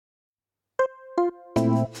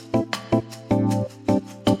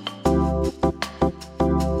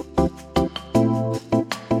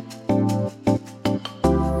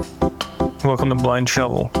Welcome to Blind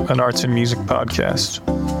Shovel, an arts and music podcast.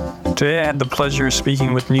 Today I had the pleasure of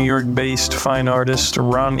speaking with New York-based fine artist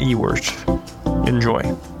Ron Ewert. Enjoy.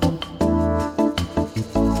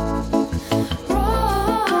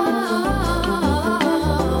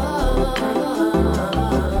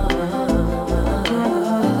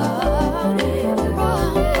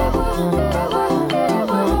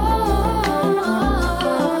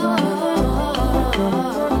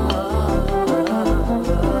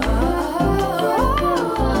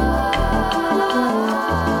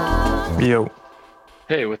 Yo.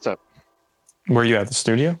 Hey, what's up? Were you at the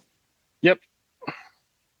studio? Yep.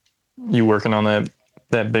 You working on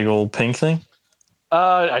that big old pink thing?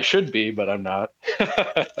 I should be, but I'm not.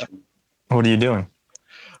 What are you doing?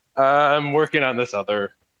 I'm working on this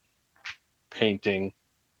other painting.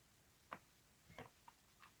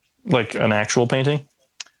 Like an actual painting?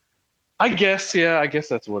 I guess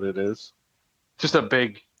that's what it is. Just a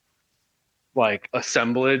big, like,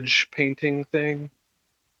 assemblage painting thing.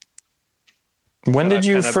 When did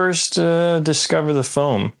you first discover the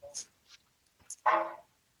foam?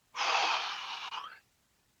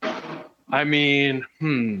 I mean,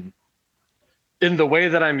 in the way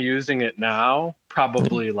that I'm using it now,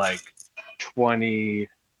 probably like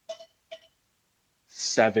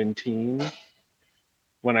 2017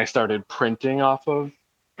 when I started printing off of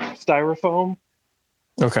styrofoam.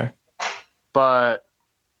 Okay. But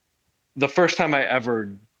the first time I ever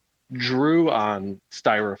drew on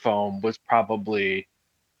styrofoam was probably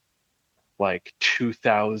like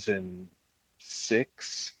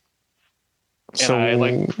 2006. So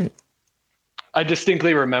And I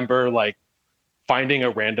distinctly remember like finding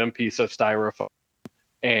a random piece of styrofoam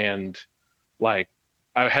and like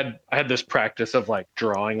I had this practice of like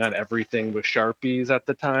drawing on everything with Sharpies at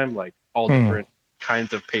the time, like all different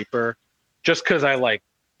kinds of paper, just because I like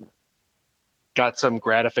got some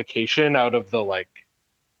gratification out of the like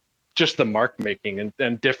just the mark making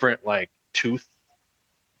and different like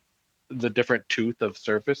the different tooth of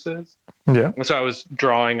surfaces. Yeah. And so I was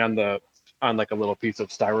drawing on like a little piece of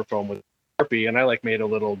styrofoam with Sharpie, and I like made a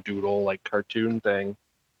little doodle like cartoon thing.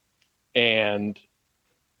 And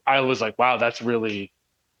I was like, wow, there's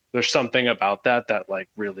something about that like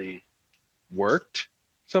really worked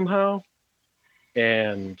somehow.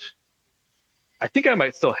 And I think I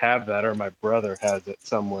might still have that, or my brother has it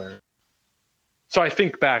somewhere. So I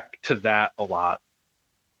think back to that a lot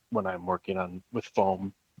when I'm working with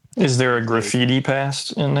foam. Is there a graffiti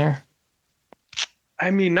past in there?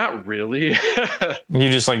 I mean, not really.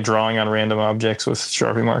 You just like drawing on random objects with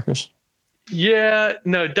Sharpie markers? Yeah,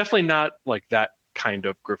 no, definitely not like that kind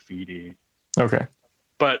of graffiti. Okay.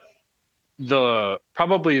 But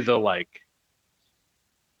probably the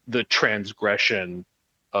transgression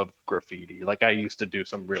of graffiti. Like I used to do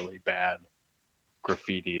some really bad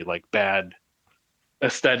graffiti, like bad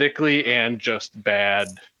aesthetically and just bad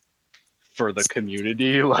for the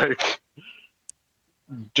community, like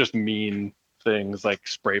just mean things like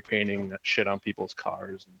spray painting that shit on people's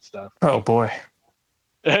cars and stuff. Oh boy.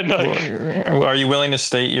 And like, are you willing to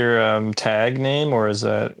state your tag name, or is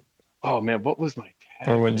that? Oh man, what was my tag?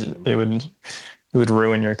 Or it would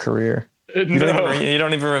ruin your career? You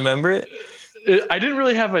don't even remember it? I didn't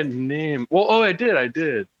really have a name. Well, I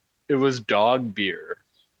did. It was Dog Beer.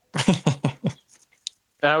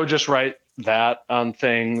 And I would just write that on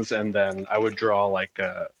things, and then I would draw like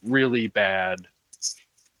a really bad,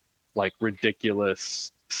 like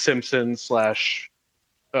ridiculous Simpsons /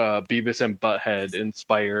 Beavis and Butthead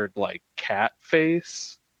inspired like cat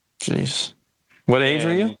face. Jeez. What age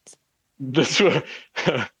were you? I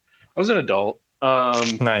was an adult.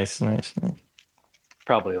 Nice.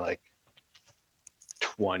 Probably like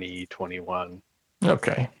 20, 21.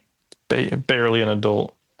 Okay. Barely an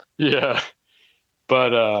adult. Yeah.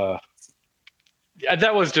 But yeah,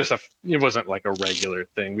 that was just it wasn't like a regular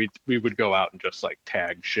thing. We would go out and just like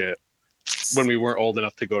tag shit when we weren't old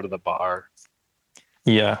enough to go to the bar.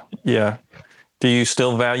 Yeah. Do you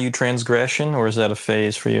still value transgression, or is that a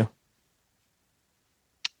phase for you?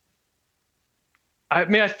 I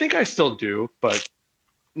mean, I think I still do, but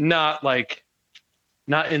not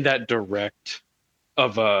in that direct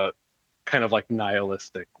of a kind of like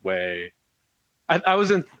nihilistic way. I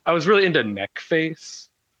was really into Neckface.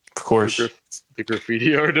 Of course. The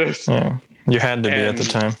graffiti artist. Yeah. You had to be at the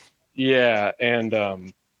time. Yeah,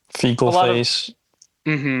 and Fecal Face.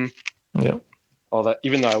 Yep. All that,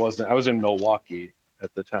 even though I was in Milwaukee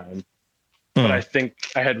at the time. But I think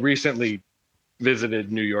I had recently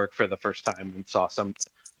visited New York for the first time and saw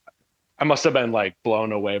I must have been like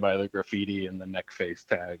blown away by the graffiti and the neck face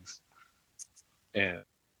tags. And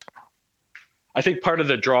I think part of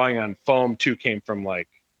the drawing on foam too came from like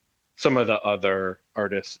some of the other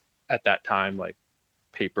artists at that time, like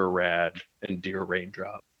Paper Rad and Deer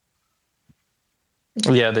Raindrop.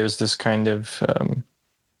 Yeah, there's this kind of.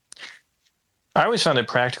 I always found it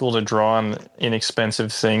practical to draw on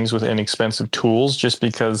inexpensive things with inexpensive tools, just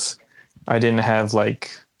because I didn't have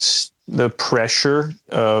like the pressure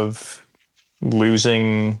of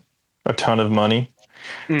losing a ton of money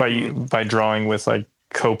by drawing with like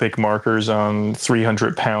Copic markers on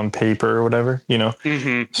 300-pound paper or whatever, you know.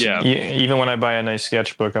 Yeah. Even when I buy a nice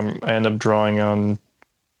sketchbook, I end up drawing on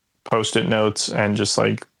Post-it notes and just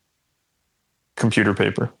like computer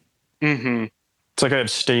paper. It's like I have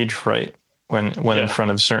stage fright when in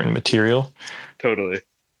front of certain material. Totally.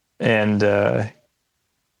 And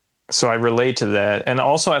so I relate to that. And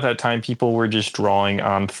also at that time, people were just drawing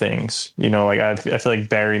on things. You know, like I feel like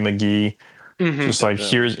Barry McGee, just like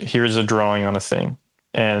here's a drawing on a thing,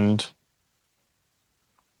 and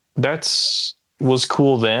was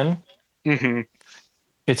cool then.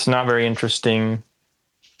 It's not very interesting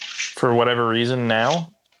for whatever reason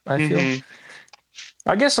now, I feel.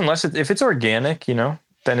 I guess if it's organic, you know,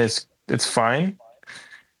 then it's fine.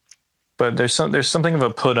 But there's something of a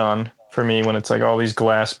put on for me when it's like all these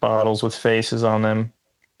glass bottles with faces on them,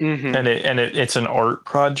 and it's an art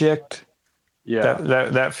project. Yeah,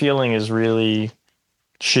 that feeling is really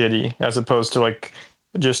shitty, as opposed to like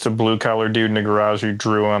just a blue collar dude in a garage who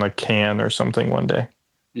drew on a can or something one day.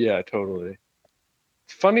 Yeah, totally.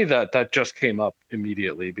 It's funny that just came up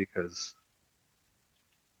immediately because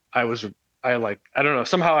I don't know,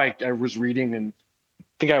 somehow I was reading, and I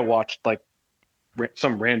think I watched like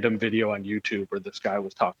some random video on YouTube where this guy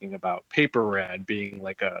was talking about Paper Rad being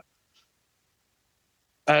like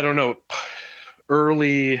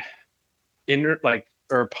early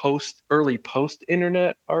post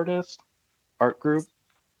internet art group.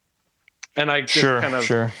 And I just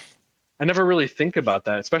I never really think about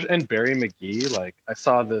that, especially. And Barry McGee, like I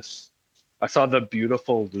saw the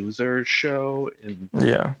Beautiful Losers show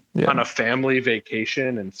on a family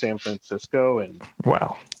vacation in San Francisco, and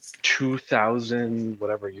wow, 2000,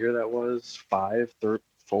 whatever year that was,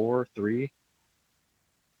 3,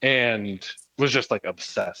 and was just like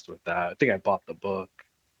obsessed with that. I think I bought the book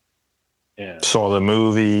and saw the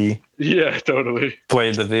movie. Yeah, totally.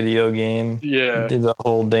 Played the video game. Yeah, did the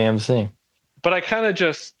whole damn thing. But I kind of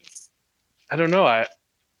just, I don't know.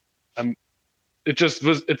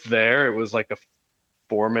 It's there. It was like a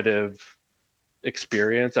formative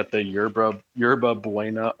experience at the Yerba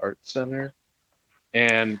Buena Art Center,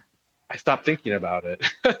 and I stopped thinking about it.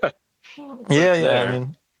 Yeah. I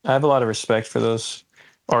mean, I have a lot of respect for those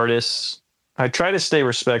artists. I try to stay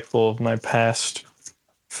respectful of my past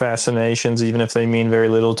fascinations, even if they mean very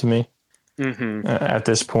little to me at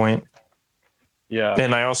this point. Yeah.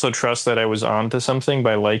 And I also trust that I was onto something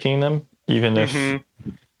by liking them, even if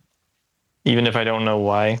I don't know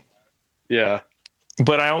why. Yeah.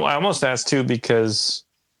 But I almost asked too, because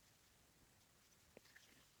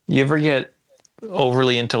you ever get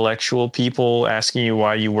overly intellectual people asking you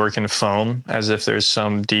why you work in foam, as if there's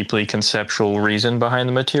some deeply conceptual reason behind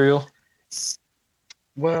the material?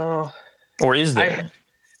 Well, or is there?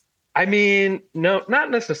 I mean, no,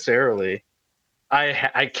 not necessarily.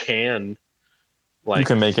 I can. Like, you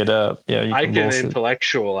can make it up. Yeah, I can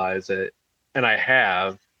intellectualize it, and I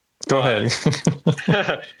have. Go ahead.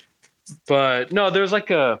 But no, there was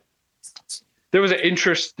an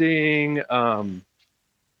interesting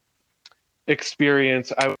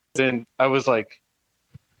experience. I was like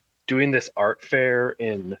doing this art fair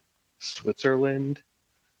in Switzerland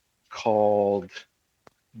called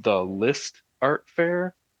the List Art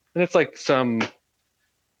Fair, and it's like some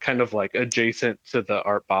kind of like adjacent to the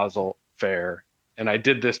Art Basel fair. And I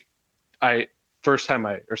did this.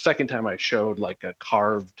 Second time I showed like a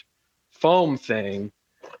carved foam thing,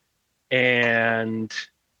 and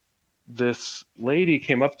this lady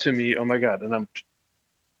came up to me. Oh my God. And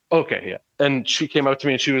and she came up to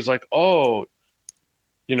me and she was like, "Oh,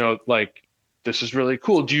 like, this is really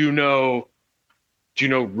cool. Do you know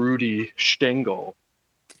Rudy Stengel?"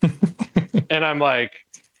 And I'm like,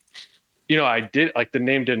 I did, like, the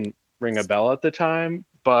name didn't ring a bell at the time,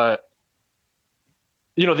 but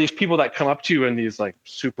these people that come up to you in these like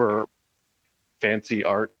super fancy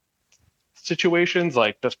art situations,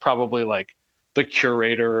 like that's probably like the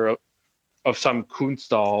curator of some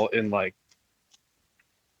Kunsthalle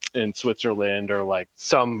in Switzerland, or like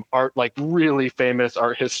some art, like really famous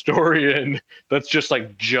art historian that's just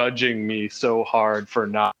like judging me so hard for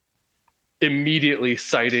not immediately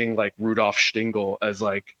citing like Rudolf Stingel as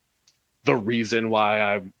like the reason why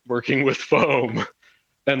I'm working with foam.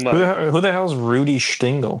 And like, who the hell's Rudy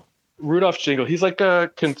Stingel? Rudolf Stingel, he's like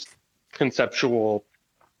a conceptual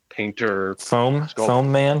painter, sculptor.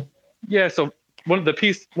 Foam man. Yeah, so one of the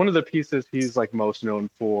pieces he's like most known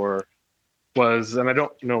for was, and I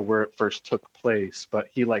don't know where it first took place, but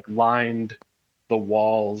he like lined the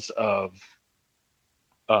walls of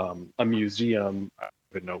a museum. I don't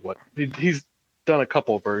even know what he's done a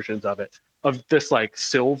couple versions of it, of this like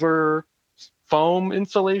silver foam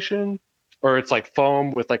installation, or it's like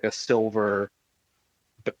foam with like a silver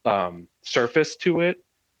surface to it,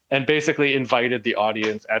 and basically invited the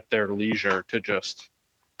audience at their leisure to just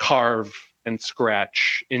carve and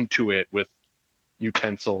scratch into it with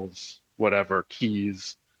utensils, whatever,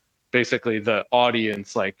 keys. Basically, the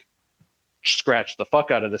audience like scratched the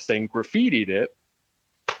fuck out of this thing, graffitied it,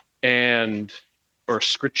 and or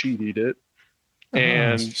scritchied it,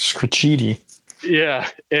 and scritchiti. Yeah,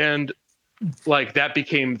 and like that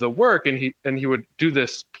became the work, and he would do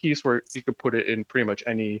this piece where you could put it in pretty much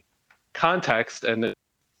any context, and the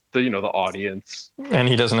audience, and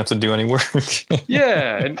he doesn't have to do any work.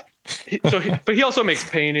 Yeah, and but he also makes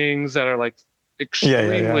paintings that are like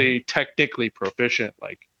extremely technically proficient,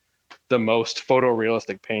 like the most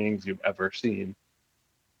photorealistic paintings you've ever seen.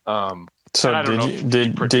 So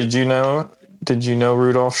did you know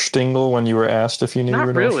Rudolf Stingel when you were asked if you knew Not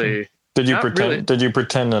Rudolf? Really. Did you pretend? Really. Did you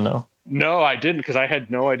pretend to know? No, I didn't, because I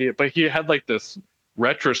had no idea. But he had like this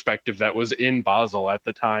retrospective that was in Basel at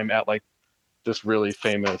the time at like this really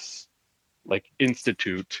famous like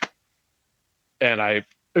institute, and I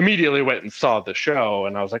immediately went and saw the show,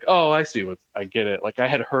 and I was like, oh, I get it. Like I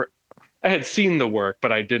had seen the work,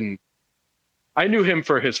 but I didn't. I knew him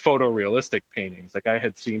for his photorealistic paintings. Like I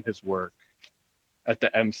had seen his work at the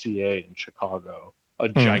MCA in Chicago, a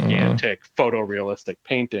gigantic photorealistic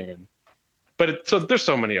painting. But so there's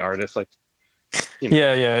so many artists, like,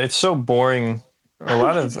 Yeah, it's so boring. A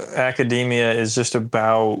lot of academia is just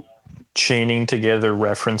about chaining together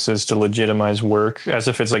references to legitimize work, as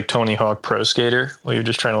if it's like Tony Hawk Pro Skater, where you're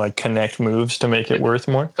just trying to like connect moves to make it worth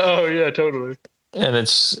more. Oh yeah, totally. And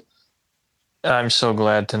I'm so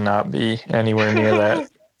glad to not be anywhere near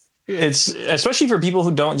that. It's especially for people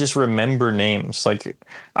who don't just remember names. Like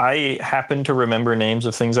I happen to remember names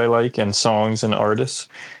of things I like and songs and artists,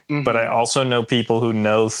 but I also know people who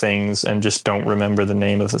know things and just don't remember the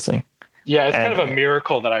name of the thing. Yeah, it's kind of a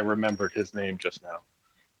miracle that I remembered his name just now.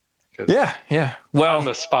 Yeah. Well, on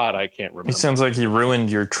the spot, I can't remember. It sounds like he ruined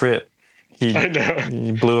your trip. I know.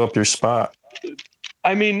 He blew up your spot.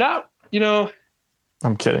 I mean, not,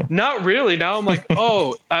 I'm kidding. Not really. Now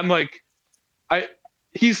I'm like,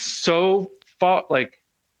 he's so fought like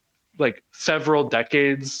several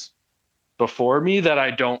decades before me that I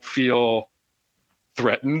don't feel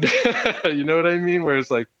threatened. You know what I mean? Whereas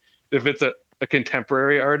like if it's a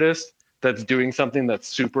contemporary artist that's doing something that's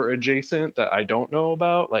super adjacent that I don't know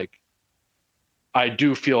about, like I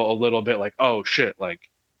do feel a little bit like, oh shit, like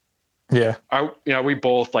are we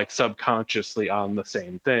both like subconsciously on the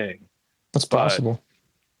same thing? That's possible.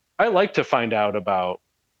 But I like to find out about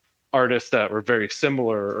artists that were very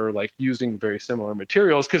similar or like using very similar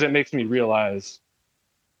materials, because it makes me realize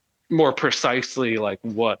more precisely like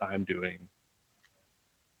what I'm doing.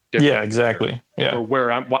 Yeah, exactly. Yeah.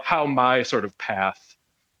 Or how my sort of path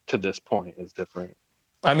to this point is different.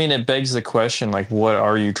 I mean, it begs the question, like, what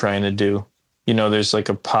are you trying to do? There's like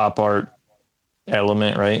a pop art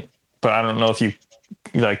element, right? But I don't know if you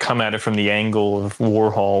like come at it from the angle of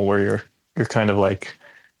Warhol, where you're kind of like,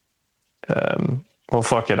 well,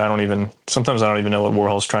 fuck it. Sometimes I don't even know what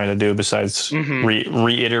Warhol's trying to do besides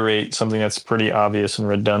reiterate something that's pretty obvious and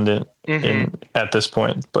redundant at this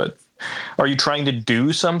point. But are you trying to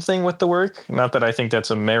do something with the work? Not that I think that's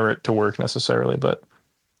a merit to work necessarily, but.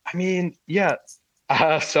 I mean, yeah,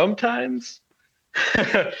 sometimes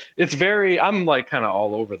I'm like kind of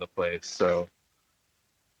all over the place. So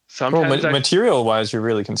sometimes material wise, you're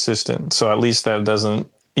really consistent. So at least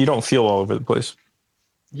you don't feel all over the place.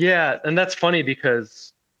 Yeah, and that's funny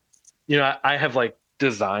because, I have like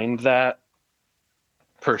designed that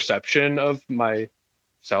perception of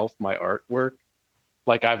myself, my artwork.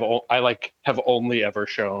 Like I like have only ever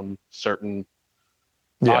shown certain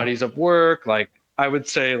bodies of work. Like I would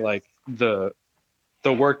say like the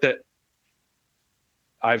work that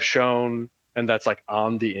I've shown and that's like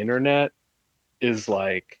on the internet is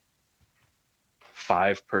like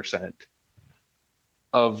 5%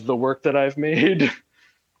 of the work that I've made.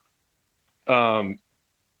 And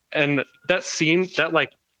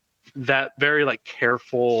that very like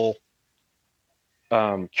careful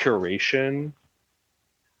curation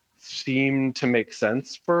seemed to make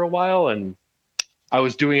sense for a while, and I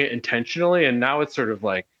was doing it intentionally, and now it's sort of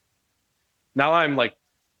like now I'm like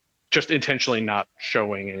just intentionally not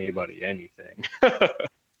showing anybody anything.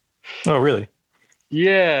 Oh, really?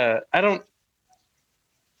 Yeah, I don't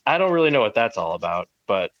really know what that's all about,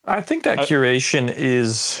 but I think that curation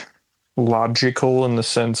is logical in the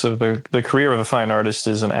sense of the career of a fine artist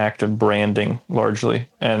is an act of branding largely,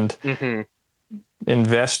 and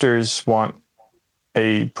investors want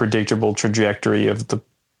a predictable trajectory of the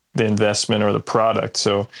investment or the product.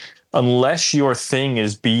 So unless your thing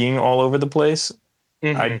is being all over the place,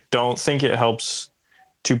 I don't think it helps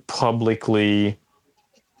to publicly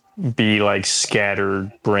be like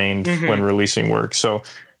scattered brained when releasing work. So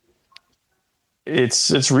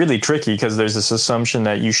it's really tricky because there's this assumption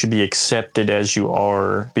that you should be accepted as you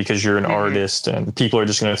are because you're an artist and people are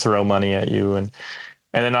just going to throw money at you, and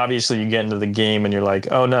then obviously you get into the game and you're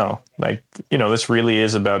like, oh no, like, you know, this really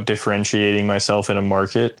is about differentiating myself in a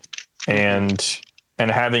market and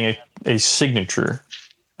having a signature,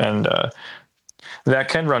 and that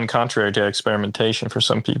can run contrary to experimentation for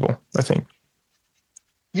some people, I think.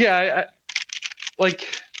 Yeah,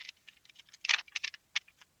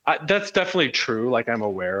 that's definitely true. Like, I'm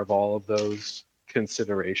aware of all of those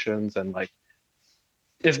considerations, and like,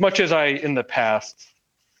 as much as I in the past,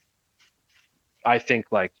 I think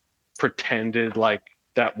like pretended like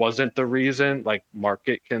that wasn't the reason, like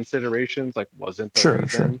market considerations, like wasn't the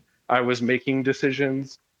reason I was making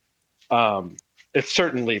decisions. It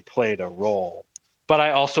certainly played a role, but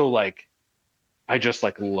I also like, I just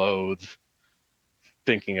like loathe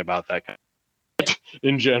thinking about that kind of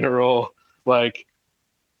in general. Like,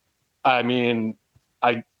 I mean,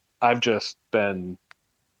 I've just been,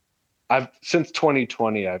 I've since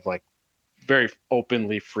 2020, I've like very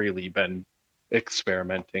openly, freely been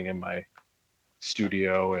experimenting in my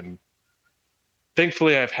studio, and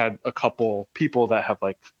thankfully I've had a couple people that have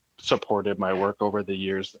like supported my work over the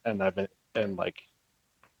years, and I've been, and like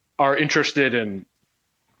are interested in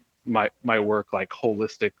my work like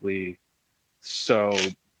holistically. So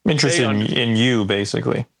Interested in you,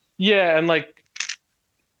 basically. Yeah, and like,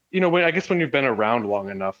 you know, when I guess when you've been around long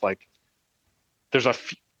enough, like there's a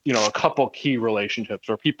couple key relationships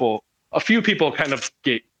where a few people kind of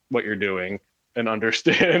get what you're doing and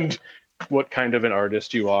understand what kind of an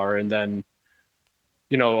artist you are, and then,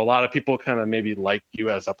 you know, a lot of people kind of maybe like you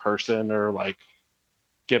as a person, or like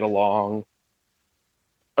get along,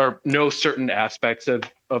 or know certain aspects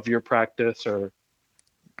of your practice or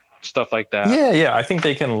stuff like that. Yeah, I think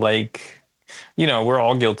they can, like, you know, we're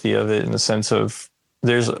all guilty of it in the sense of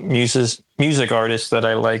there's music artists that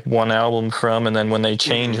I like one album from, and then when they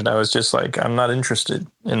changed, I was just like, I'm not interested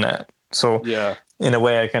in that. So yeah, in a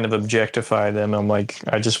way, I kind of objectify them. I'm like,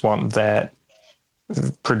 I just want that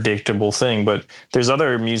predictable thing. But there's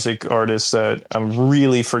other music artists that I'm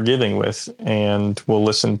really forgiving with and will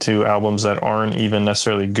listen to albums that aren't even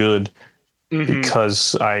necessarily good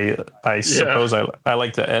because I suppose I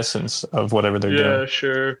like the essence of whatever they're doing. Yeah,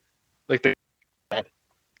 sure. Like they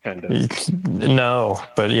kind of. No,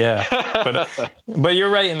 but yeah, but you're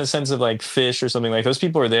right in the sense of like Fish or something. Like those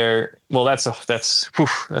people are there. Well, that's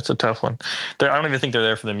a tough one. I don't even think they're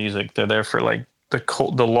there for the music. They're there for like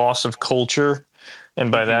the loss of culture,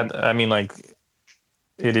 and by that I mean like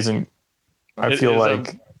it isn't. I feel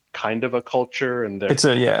like kind of a culture, and it's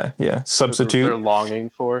a substitute they're longing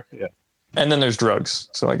for. Yeah. And then there's drugs.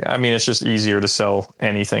 So like, I mean, it's just easier to sell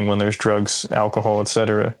anything when there's drugs, alcohol,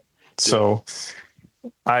 etc. So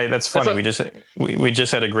that's funny. We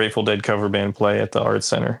just had a Grateful Dead cover band play at the Art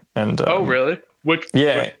Center. And oh, really? What's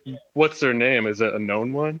their name? Is it a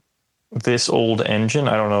known one? This Old Engine.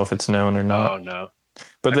 I don't know if it's known or not. Oh, no.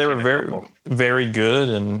 But they were very, very good.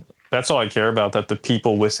 And that's all I care about, that the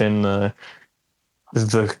people within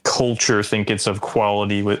the culture think it's of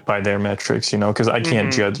quality by their metrics, you know, because I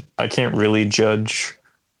can't really judge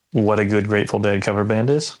what a good Grateful Dead cover band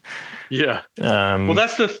is. Yeah. Well,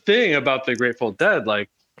 that's the thing about the Grateful Dead. Like,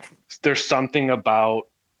 there's something about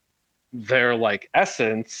their like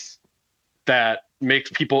essence that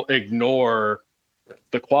makes people ignore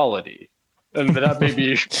the quality, and that may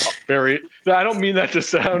be very. I don't mean that to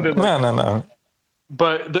sound. No.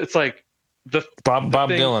 But it's like Bob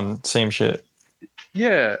Dylan, same shit.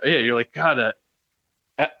 Yeah. You're like, God,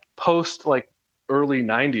 at post like early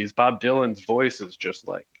 '90s, Bob Dylan's voice is just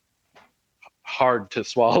like hard to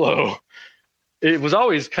swallow. It was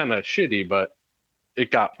always kind of shitty, but it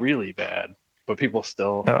got really bad. But people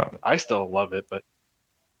still, I still love it. But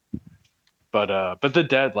the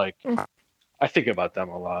Dead, like, I think about them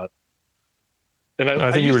a lot. And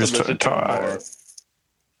I think you were just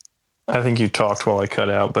I think you talked while I cut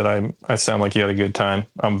out, but I sound like you had a good time.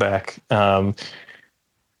 I'm back.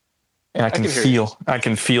 And I can hear you. I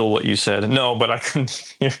can feel what you said. No, but I can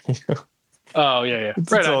hear you. Oh yeah.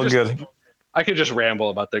 It's Right. all good. I could just ramble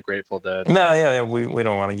about the Grateful Dead. No, yeah, we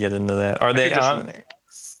don't want to get into that. Are they on?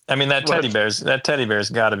 I mean, What? that teddy bear's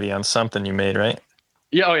got to be on something you made, right?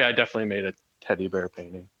 Yeah. Oh yeah. I definitely made a teddy bear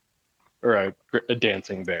painting or a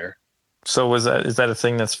dancing bear. So is that a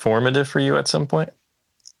thing that's formative for you at some point?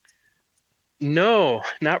 No,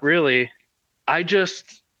 not really. I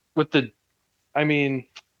just with the. I mean,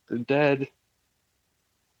 the Dead.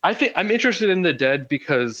 I think I'm interested in the Dead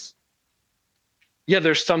because yeah,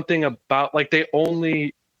 there's something about like they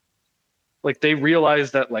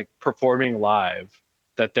realize that like performing live,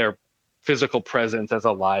 that their physical presence as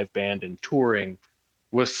a live band and touring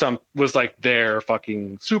was like their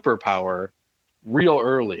fucking superpower real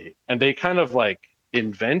early, and they kind of like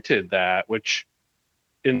invented that, which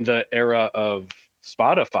in the era of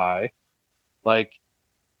Spotify, like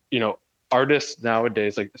you know artists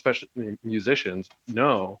nowadays, like especially musicians,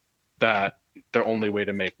 know that their only way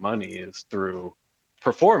to make money is through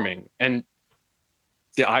performing. And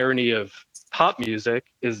the irony of pop music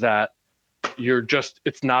is that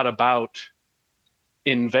it's not about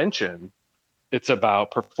invention, it's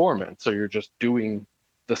about performance. So you're just doing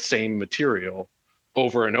the same material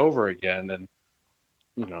over and over again.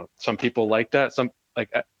 And some people like that. Some like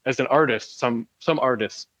as an artist, some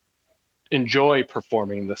artists enjoy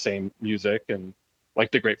performing the same music, and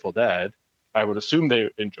like the Grateful Dead, I would assume they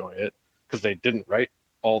enjoy it because they didn't write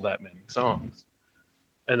all that many songs.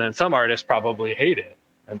 And then some artists probably hate it,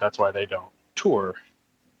 and that's why they don't tour,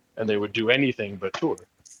 and they would do anything but tour,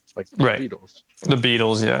 like the Right. Beatles. The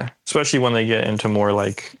Beatles, yeah. Especially when they get into more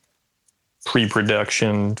like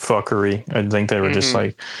pre-production fuckery. I think they were just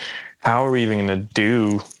like, how are we even going to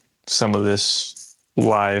do some of this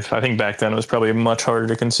live? I think back then it was probably much harder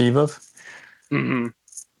to conceive of. Mm-hmm.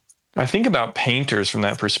 I think about painters from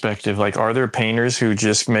that perspective. Like, are there painters who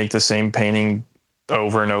just make the same painting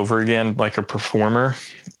over and over again, like a performer,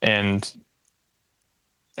 and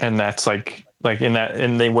that's like in that,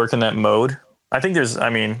 and they work in that mode? I think there's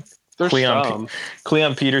Some.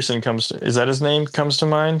 Cleon Peterson is that his name comes to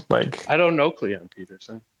mind? Like, I don't know Cleon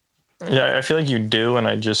Peterson. yeah, I feel like you do, and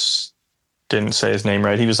I just didn't say his name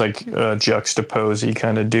right. He was like a juxtaposey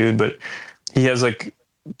kind of dude, but he has like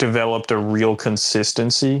developed a real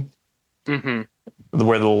consistency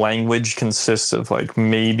where the language consists of like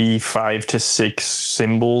maybe 5 to 6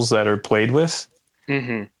 symbols that are played with,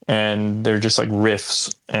 and they're just like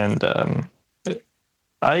riffs. And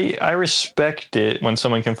I respect it when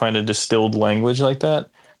someone can find a distilled language like that,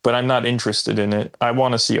 but I'm not interested in it. I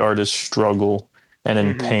want to see artists struggle and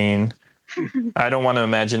in pain. I don't want to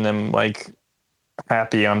imagine them like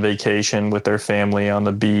happy on vacation with their family on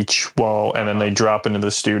the beach and then they drop into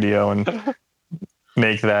the studio and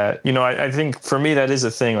make that. I think for me that is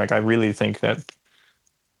a thing. Like, I really think that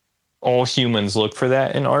all humans look for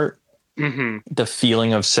that in art. The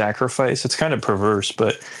feeling of sacrifice. It's kind of perverse,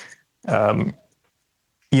 but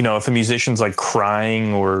if a musician's like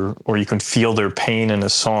crying or you can feel their pain in a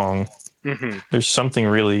song, there's something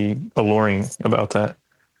really alluring about that.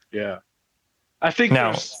 Yeah. I think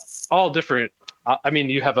there's all different. I mean,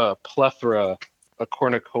 you have a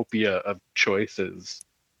cornucopia of choices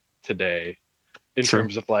today in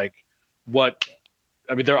terms of like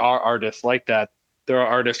there are artists like that. There are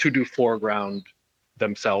artists who do foreground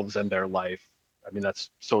themselves and their life. I mean, that's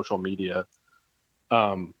social media.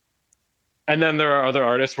 And then there are other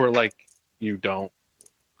artists where like they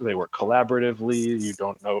work collaboratively, you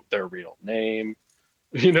don't know their real name,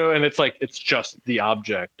 and it's like, it's just the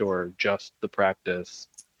object or just the practice.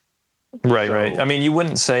 Right. I mean, you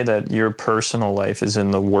wouldn't say that your personal life is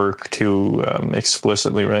in the work too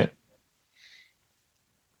explicitly, right?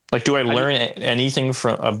 Like, do I learn anything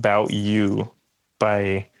about you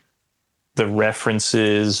by the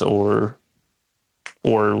references or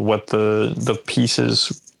what the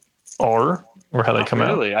pieces are or how they come out?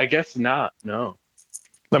 Really, I guess not. No.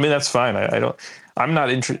 I mean, that's fine. I'm not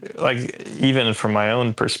interested, like, even from my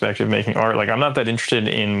own perspective, making art, like, I'm not that interested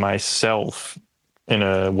in myself in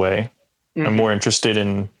a way. I'm more interested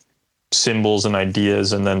in symbols and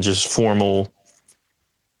ideas and then just formal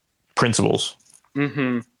principles.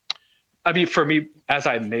 I mean, for me, as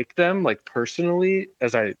I make them, like personally,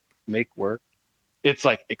 as I make work, it's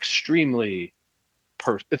like extremely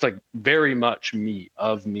it's like very much me,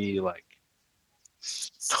 like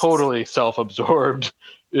totally self-absorbed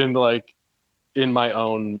in like in my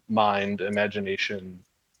own mind, imagination,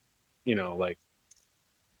 like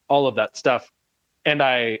all of that stuff.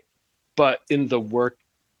 But in the work,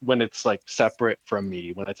 when it's like separate from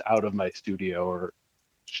me, when it's out of my studio or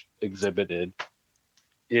exhibited,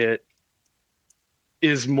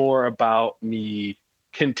 is more about me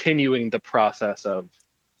continuing the process of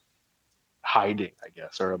hiding, I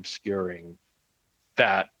guess, or obscuring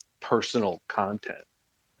that personal content.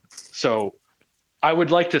 So I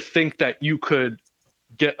would like to think that you could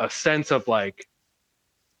get a sense of like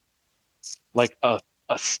a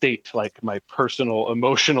state, like my personal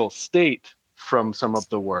emotional state from some of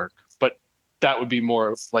the work, but that would be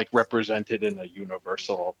more like represented in a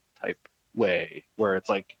universal type way, where it's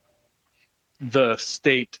like the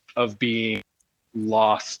state of being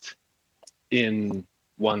lost in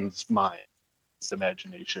one's mind,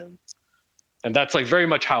 imagination. And that's like very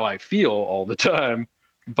much how I feel all the time,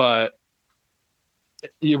 but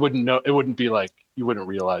you wouldn't know, it wouldn't be like, you wouldn't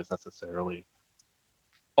realize necessarily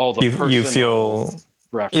all the You personal feel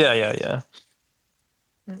references. yeah.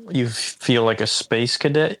 You feel like a space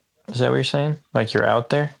cadet? Is that what you're saying? Like you're out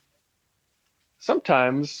there?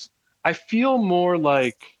 Sometimes I feel more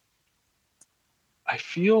like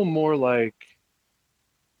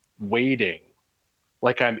waiting,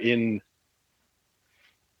 like I'm in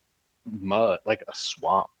mud, like a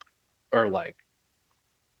swamp, or like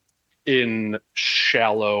in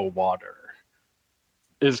shallow water,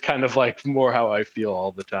 is kind of like more how I feel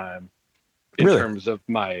all the time in Really? terms of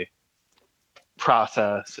my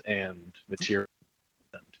process and material.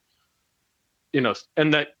 And,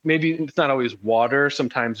 and that maybe it's not always water.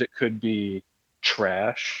 Sometimes it could be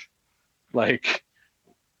trash, like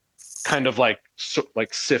kind of like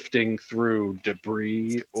like sifting through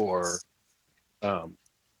debris, or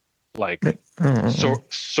like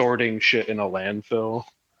sorting shit in a landfill.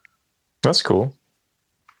 That's cool.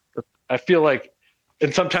 I feel like,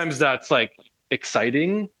 and sometimes that's like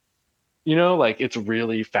exciting, like it's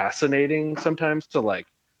really fascinating sometimes to like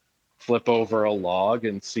flip over a log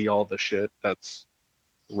and see all the shit that's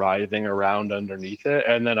writhing around underneath it.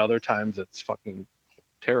 And then other times it's fucking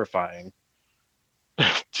terrifying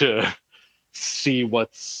to see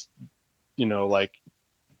what's, like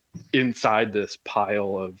inside this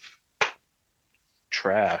pile of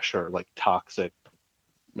trash or like toxic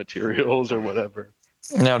materials or whatever.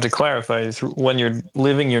 Now, to clarify, when you're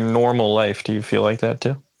living your normal life, do you feel like that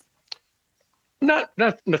too? Not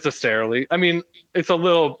necessarily. I mean, it's a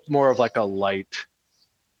little more of like a light.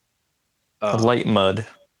 A light mud.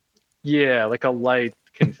 Yeah, like a light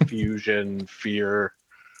confusion, fear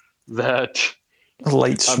that. A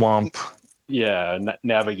light swamp. Yeah,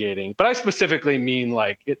 navigating. But I specifically mean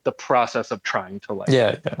like the process of trying to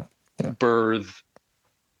like birth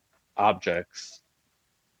objects.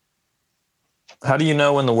 How do you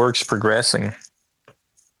know when the work's progressing?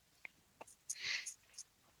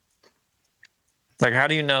 Like, how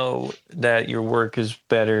do you know that your work is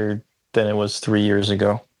better than it was 3 years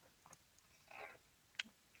ago?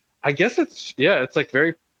 I guess it's like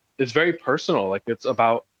it's very personal. Like it's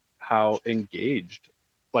about how engaged.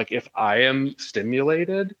 Like if I am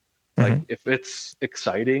stimulated, like if it's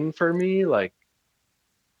exciting for me, like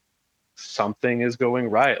something is going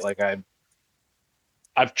right. Like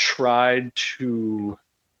I've tried to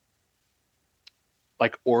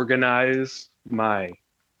like organize my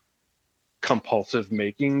compulsive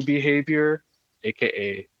making behavior,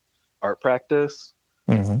 aka art practice,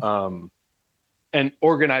 and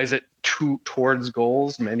organize it towards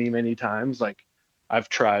goals many times. Like I've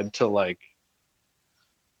tried to like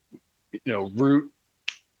root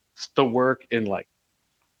the work in like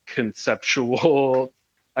conceptual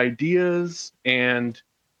ideas, and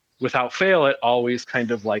without fail it always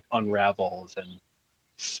kind of like unravels and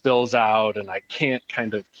spills out, and I can't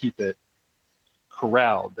kind of keep it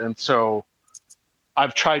corralled. And so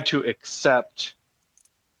I've tried to accept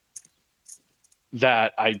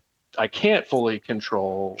that I can't fully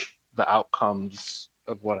control the outcomes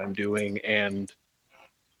of what I'm doing, and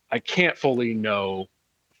I can't fully know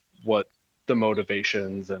what the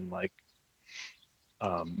motivations and like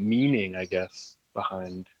meaning, I guess,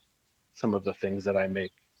 behind some of the things that I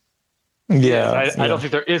make. I don't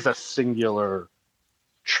think there is a singular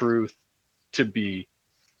truth to be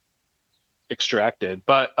extracted,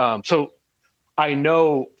 but so I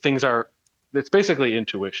know it's basically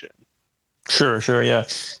intuition. Sure, yeah.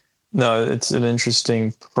 No, it's an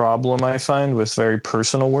interesting problem I find with very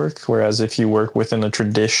personal work. Whereas if you work within a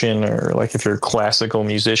tradition, or like if you're a classical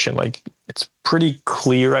musician, like it's pretty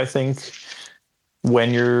clear, I think,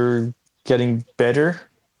 when you're getting better,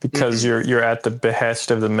 because you're at the behest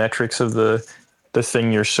of the metrics of the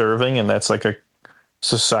thing you're serving, and that's like a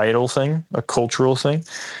societal thing, a cultural thing.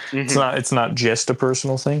 It's not just a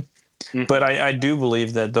personal thing. But I do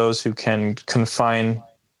believe that those who can confine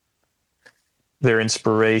their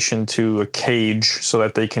inspiration to a cage so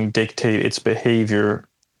that they can dictate its behavior,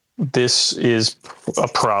 this is a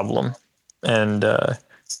problem. and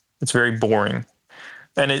it's very boring.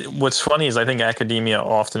 And what's funny is I think academia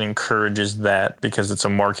often encourages that because it's a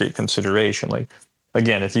market consideration. Like,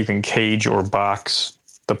 again, if you can cage or box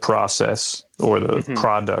the process or the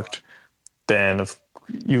product, then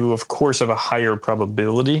you, of course, have a higher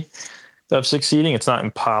probability of succeeding. It's not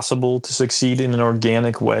impossible to succeed in an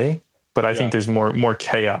organic way, but I think there's more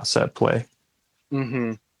chaos at play.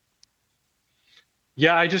 Mm-hmm.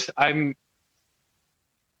 Yeah,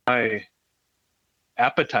 my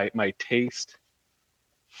appetite, my taste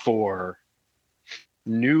for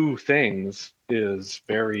new things is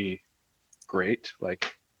very great,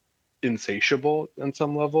 like insatiable on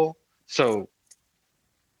some level. So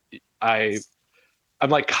I I'm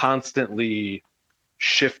like constantly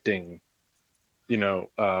shifting,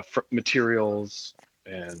 materials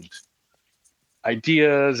and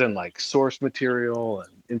ideas and like source material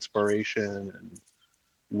and inspiration and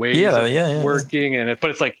ways of working but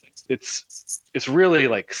it's like it's really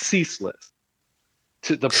like ceaseless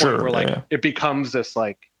to the point where like it becomes this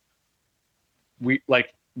like we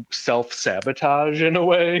like self-sabotage in a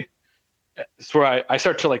way. It's where I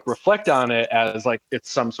start to like reflect on it as like it's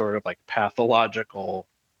some sort of like pathological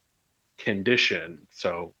condition.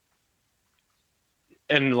 So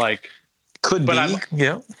and like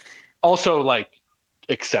I'm also like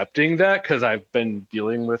accepting that because I've been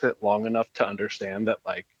dealing with it long enough to understand that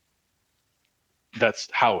like that's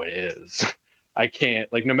how it is. I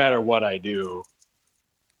can't, like, no matter what I do,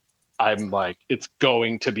 I'm like, it's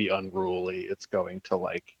going to be unruly. It's going to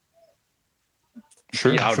like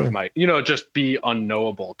be out of my, just be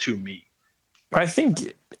unknowable to me. I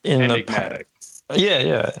think enigmatic.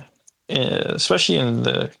 Especially in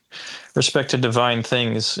the respect to divine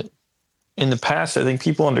things. In the past, I think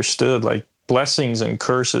people understood like blessings and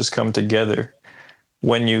curses come together.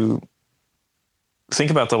 When you think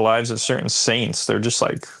about the lives of certain saints, they're just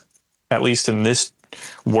like, at least in this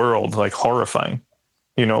world, like horrifying.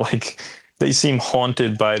 Like they seem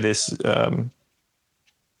haunted by this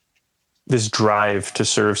this drive to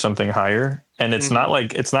serve something higher. And it's not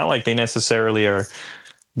like they necessarily are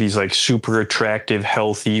these like super attractive,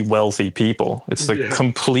 healthy, wealthy people. It's the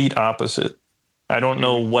complete opposite. I don't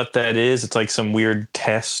know what that is. It's like some weird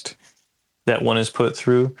test that one is put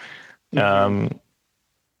through. And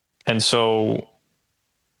so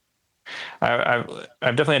I've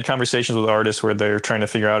definitely had conversations with artists where they're trying to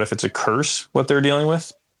figure out if it's a curse, what they're dealing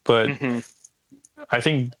with. But I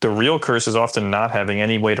think the real curse is often not having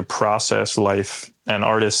any way to process life. And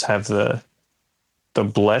artists have the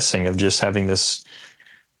blessing of just having this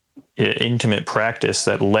intimate practice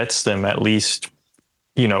that lets them at least,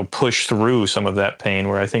 push through some of that pain,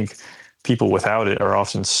 where I think people without it are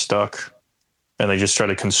often stuck and they just try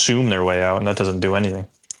to consume their way out, and that doesn't do anything.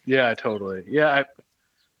 Yeah, totally. Yeah.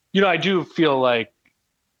 I do feel like,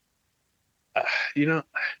 I mean,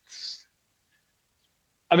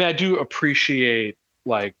 I do appreciate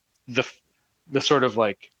like the sort of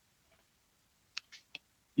like,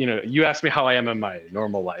 you asked me how I am in my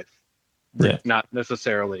normal life, not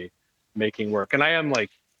necessarily making work. And I am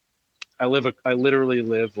like, I literally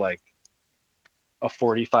live like a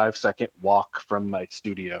 45-second walk from my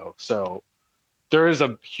studio. So there is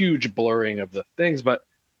a huge blurring of the things, but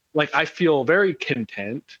like, I feel very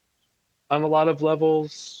content on a lot of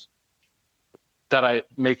levels that I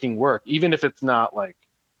making work, even if it's not like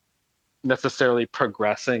necessarily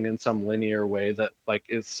progressing in some linear way that like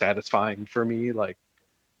is satisfying for me. Like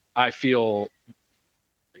I feel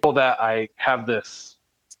that I have this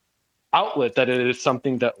outlet, that it is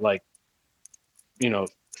something that like,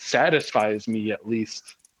 satisfies me at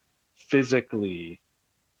least physically,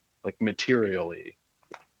 like materially.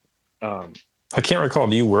 I can't recall.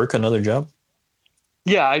 Do you work another job?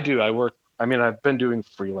 Yeah, I do. I've been doing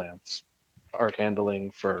freelance art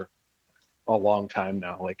handling for a long time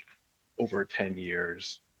now, like over 10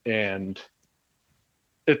 years. And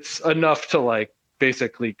it's enough to like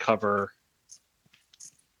basically cover,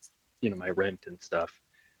 my rent and stuff,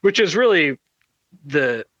 which is really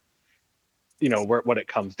the, what it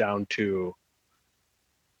comes down to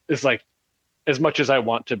is like, as much as I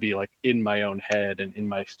want to be like in my own head and in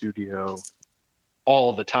my studio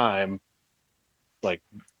all the time, like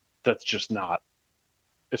it's just not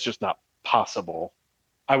possible.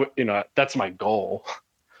 That's my goal,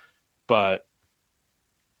 but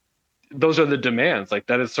those are the demands. Like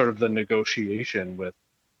that is sort of the negotiation with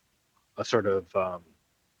a sort of, I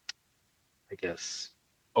guess,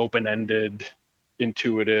 open-ended,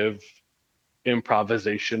 intuitive,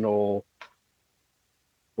 improvisational,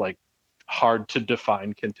 like hard to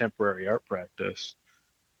define contemporary art practice.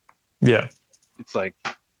 Yeah. It's like,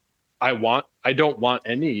 I don't want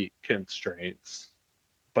any constraints.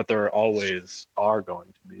 but there always are going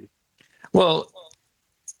to be. Well,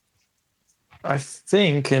 I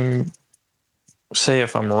think, and say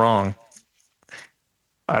if I'm wrong,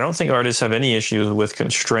 I don't think artists have any issues with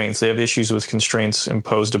constraints. They have issues with constraints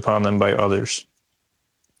imposed upon them by others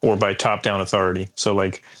or by top-down authority. So,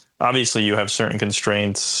 like, obviously, you have certain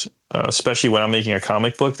constraints, especially when I'm making a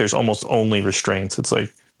comic book. There's almost only restraints. It's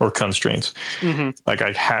like, or constraints. Mm-hmm. Like,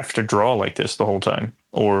 I have to draw like this the whole time,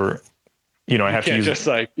 or I have to use just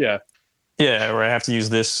like or I have to use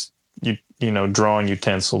this drawing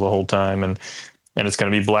utensil the whole time, and it's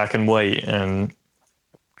going to be black and white, and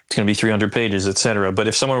it's going to be 300 pages, etc. But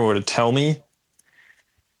if someone were to tell me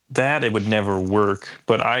that, it would never work.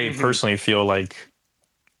 But I personally feel like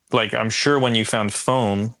I'm sure when you found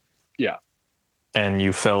foam, and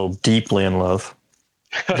you fell deeply in love,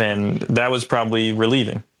 then that was probably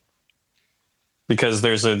relieving. Because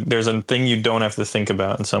there's a thing you don't have to think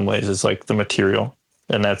about in some ways. It's like the material,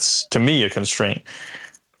 and that's, to me, a constraint.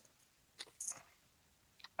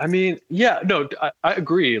 I mean, no, I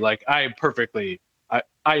agree. Like, I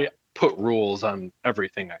put rules on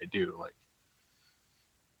everything I do, like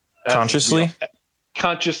Consciously,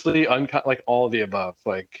 like all of the above.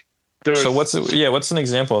 Like, so what's an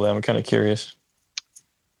example of that? I'm kind of curious.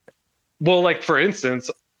 Well, like, for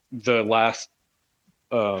instance, the last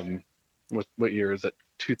what year is it?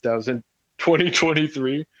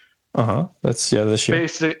 2023. That's this year.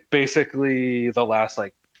 Basically, the last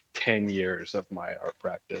like 10 years of my art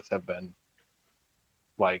practice have been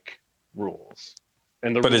like rules.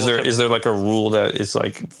 And but is there like a rule that is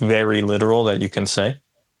like very literal that you can say?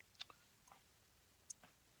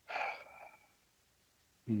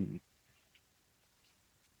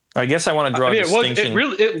 I guess I want to draw a distinction.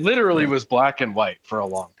 It literally was black and white for a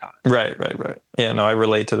long time. Right. Yeah, no, I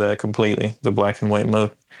relate to that completely. The black and white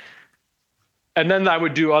mode. And then I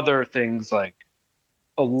would do other things like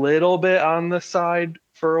a little bit on the side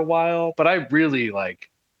for a while, but I really like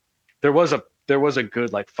there was a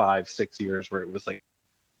good like 5-6 years where it was like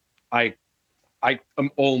I am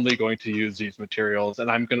only going to use these materials, and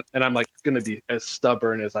I'm like gonna be as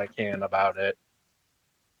stubborn as I can about it,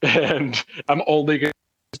 and I'm only gonna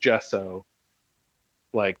use gesso,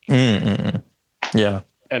 like yeah,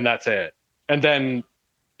 and that's it. And then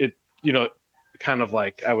it kind of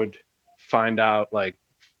like I would find out, like,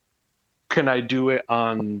 can I do it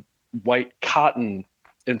on white cotton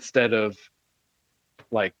instead of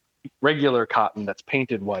like regular cotton that's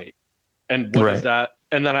painted white, and what is that?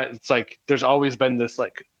 And then it's like there's always been this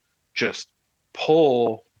like just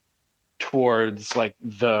pull towards like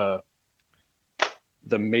the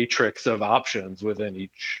matrix of options within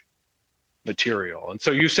each material. And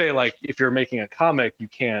so you say, like, if you're making a comic, you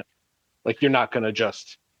can't, like, you're not going to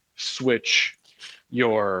just switch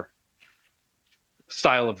your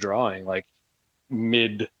style of drawing like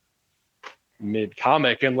mid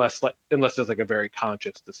comic unless there's like a very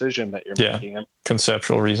conscious decision that you're making.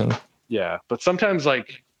 Conceptual reason. Yeah, but sometimes,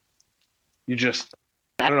 like, you just,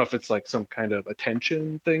 I don't know if it's like some kind of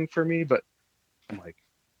attention thing for me, but I'm like,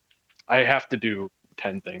 I have to do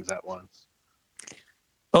 10 things at once.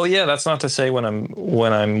 Oh yeah, that's not to say when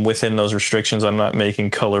I'm within those restrictions, I'm not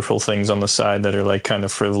making colorful things on the side that are like kind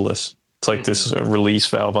of frivolous. It's like this release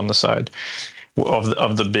valve on the side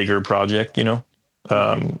of the bigger project,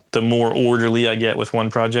 The more orderly I get with one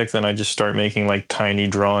project, then I just start making like tiny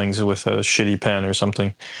drawings with a shitty pen or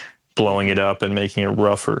something, blowing it up and making it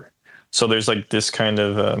rougher. So there's like this kind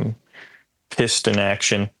of piston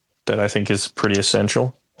action that I think is pretty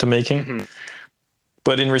essential to making.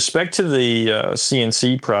 But in respect to the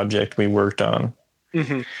CNC project we worked on,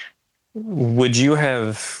 would you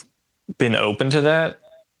have been open to that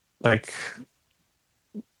like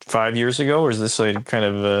 5 years ago, or is this like kind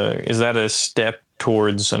of is that a step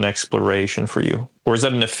towards an exploration for you, or is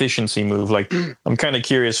that an efficiency move? Like, I'm kind of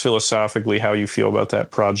curious philosophically how you feel about that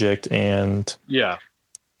project, and you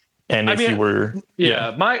were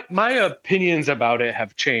my opinions about it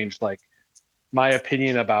have changed. Like, my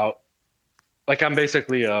opinion about, like, I'm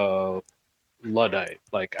basically a Luddite.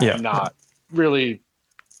 Like, I'm not really,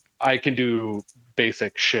 I can do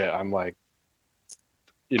basic shit. I'm like,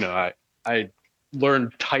 I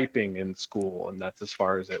learned typing in school, and that's as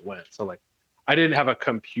far as it went. So, like, I didn't have a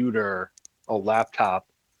laptop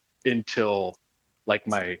until like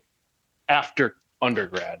my after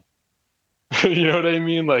undergrad. You know what I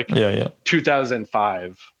mean? Like,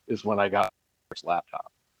 2005 is when I got my first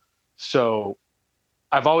laptop. So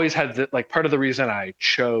I've always had like, part of the reason I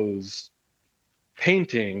chose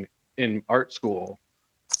painting in art school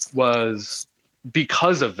was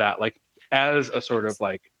because of that, like, as a sort of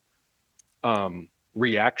like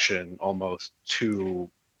reaction almost to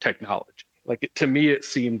technology. Like to me, it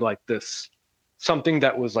seemed like this something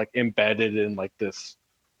that was like embedded in like this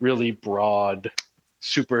really broad,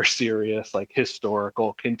 super serious, like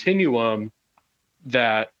historical continuum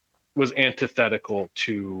that was antithetical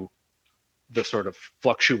to the sort of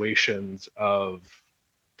fluctuations of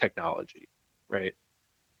technology, right?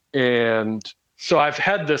 And so I've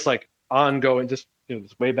had this like ongoing, just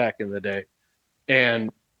this way back in the day,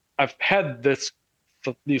 and I've had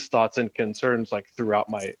these thoughts and concerns like throughout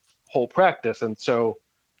my whole practice. And so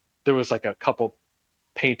there was like a couple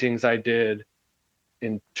paintings I did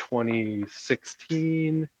in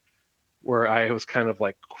 2016 where I was kind of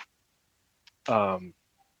like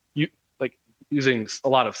you like using a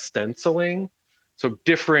lot of stenciling, so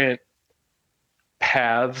different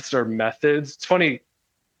paths or methods. It's funny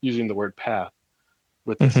using the word path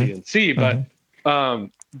with the CNC, but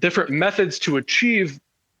different methods to achieve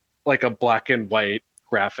like a black and white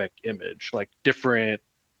graphic image, like different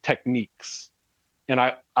techniques. And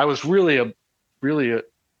I was really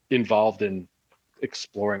involved in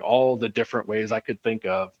exploring all the different ways I could think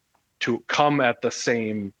of to come at the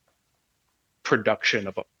same production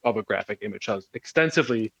of a graphic image. I was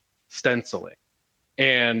extensively stenciling.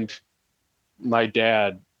 And my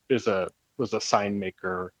dad was a sign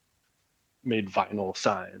maker, made vinyl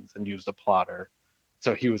signs and used a plotter.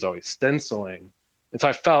 So he was always stenciling. And so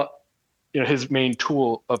I felt, his main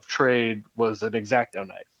tool of trade was an X-Acto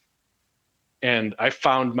knife. And I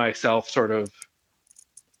found myself sort of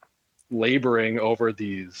laboring over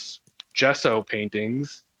these gesso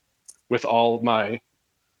paintings with all of my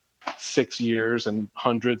 6 years and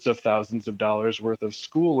hundreds of thousands of dollars worth of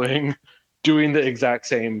schooling, doing the exact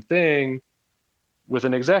same thing with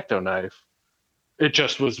an X-Acto knife. It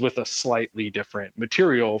just was with a slightly different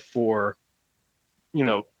material for,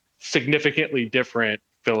 significantly different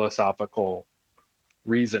philosophical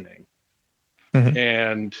reasoning.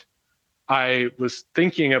 And I was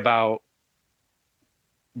thinking about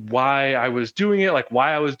why I was doing it, like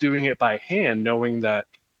why I was doing it by hand, knowing that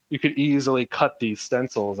you could easily cut these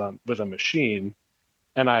stencils with a machine.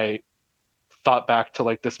 And I thought back to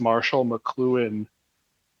like this Marshall McLuhan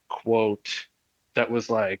quote that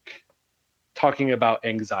was like talking about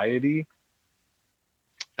anxiety.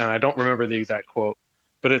 And I don't remember the exact quote,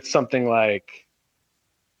 but it's something like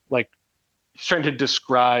he's trying to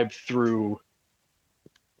describe through,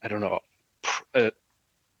 I don't know, a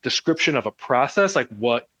description of a process, like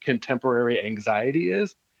what contemporary anxiety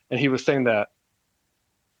is. And he was saying that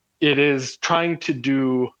it is trying to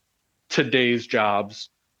do today's jobs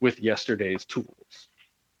with yesterday's tools.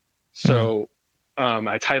 So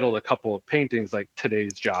I titled a couple of paintings like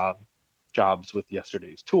today's jobs with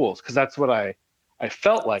yesterday's tools, because that's what I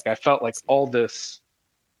felt like. I felt like all this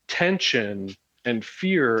tension and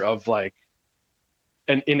fear of like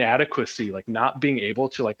an inadequacy, like not being able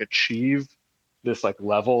to like achieve this like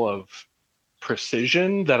level of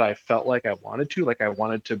precision that I felt like I wanted to, like I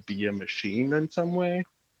wanted to be a machine in some way,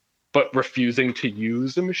 but refusing to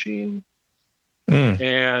use a machine.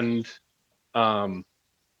 And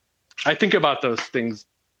I think about those things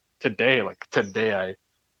today. Like today I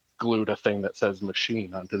glued a thing that says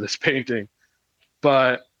machine onto this painting.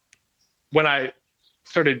 But when I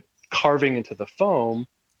started carving into the foam,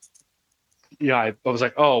 I was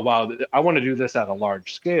like, oh, wow, I want to do this at a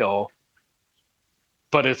large scale.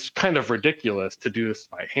 But it's kind of ridiculous to do this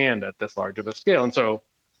by hand at this large of a scale. And so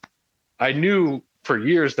I knew for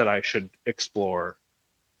years that I should explore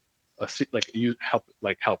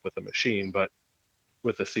help with a machine, but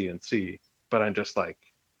with a CNC. But I'm just like,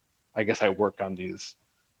 I guess I work on these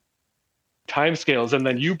timescales. And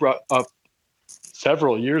then you brought up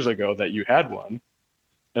several years ago that you had one,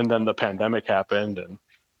 and then the pandemic happened, and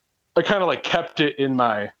I kind of like kept it in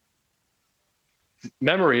my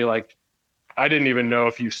memory. Like I didn't even know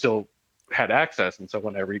if you still had access. And so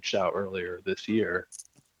when I reached out earlier this year,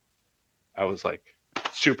 I was like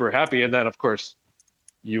super happy. And then of course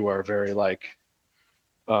you are very like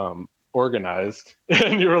organized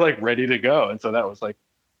and you were like ready to go. And so that was like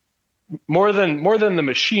more than the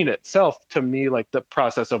machine itself to me. Like the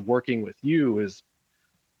process of working with you is,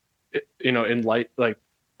 in light, like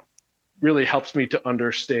really helps me to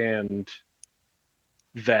understand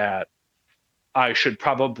that I should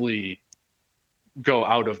probably go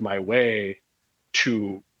out of my way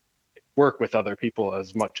to work with other people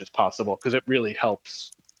as much as possible, because it really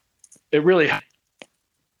helps. It really helps,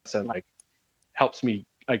 and like helps me,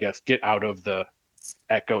 I guess, get out of the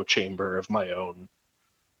echo chamber of my own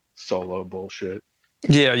solo bullshit.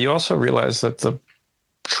 Yeah, you also realize that the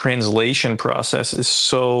translation process is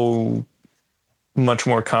so much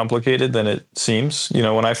more complicated than it seems.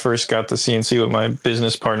 When I first got the CNC with my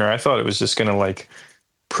business partner, I thought it was just going to like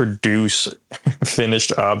produce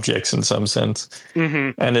finished objects in some sense.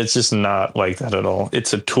 And it's just not like that at all.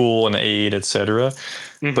 It's a tool, an aid, etc.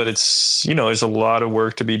 But it's, there's a lot of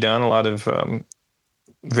work to be done, a lot of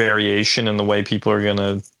variation in the way people are going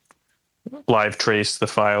to live trace the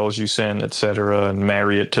files you send, etc., and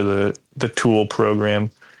marry it to the tool program.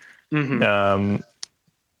 But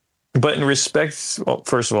in respect, well,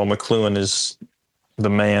 first of all, McLuhan is the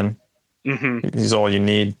man. He's all you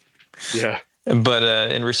need. Yeah.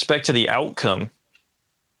 But in respect to the outcome,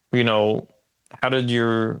 how does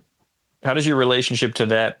your relationship to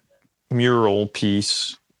that mural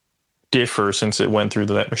piece differ since it went through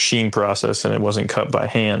that machine process and it wasn't cut by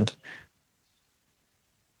hand?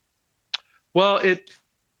 Well, it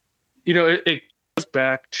goes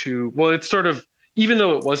back to, well, it's sort of, even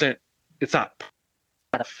though it's not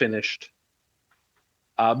a finished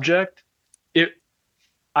object,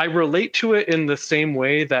 I relate to it in the same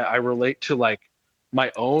way that I relate to like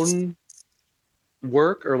my own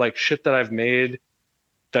work or like shit that I've made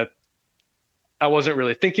that I wasn't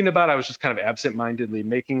really thinking about. I was just kind of absent-mindedly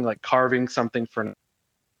making, like carving something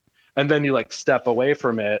and then you like step away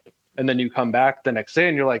from it and then you come back the next day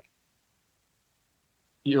and you're like,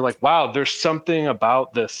 wow, there's something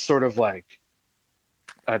about this sort of like,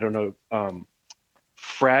 I don't know,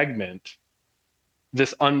 fragment,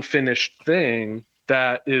 this unfinished thing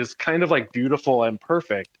that is kind of like beautiful and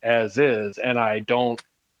perfect as is, and I don't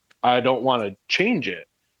want to change it,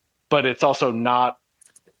 but it's also not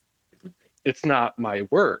my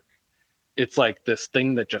work. It's like this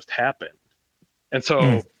thing that just happened. And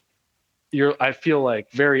so I feel like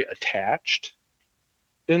very attached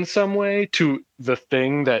in some way to the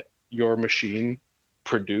thing that your machine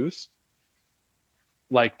produced,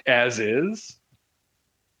 like as is.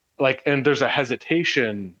 Like, and there's a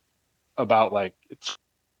hesitation about like it's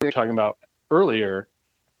talking about earlier,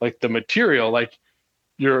 like the material, like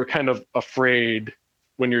you're kind of afraid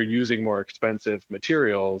when you're using more expensive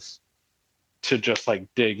materials to just like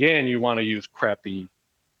dig in. You want to use crappy,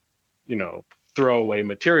 throwaway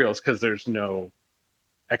materials because there's no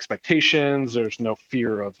expectations, there's no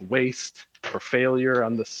fear of waste or failure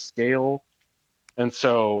on the scale. And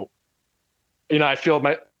so, I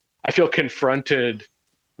feel confronted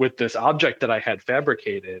with this object that I had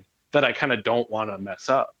fabricated that I kind of don't want to mess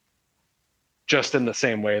up, just in the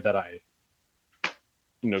same way that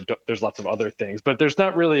there's lots of other things, but there's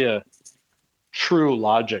not really a true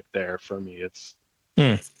logic there for me. It's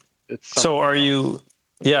so are you,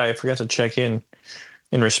 I forgot to check in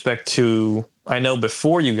respect to, I know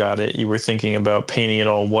before you got it, you were thinking about painting it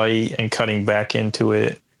all white and cutting back into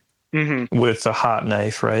it with a hot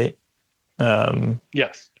knife, right?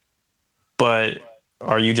 Yes. But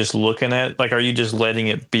are you just are you just letting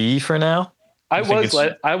it be for now? I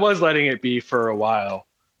was letting it be for a while.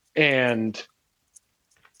 And,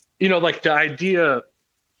 like the idea,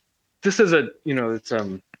 this is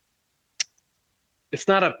it's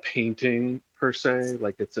not a painting per se.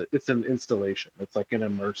 Like it's an installation. It's like an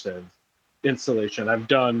immersive installation. I've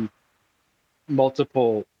done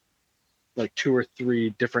multiple, like 2 or 3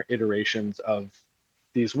 different iterations of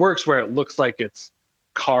these works where it looks like it's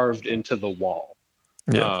carved into the wall.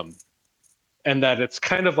 Yeah. And that it's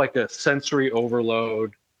kind of like a sensory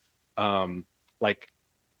overload, like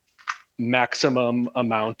maximum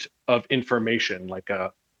amount of information, like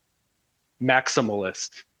a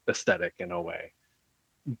maximalist aesthetic in a way.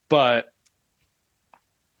 But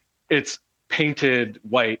it's painted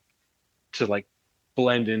white to like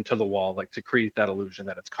blend into the wall, like to create that illusion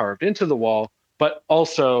that it's carved into the wall, but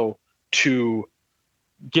also to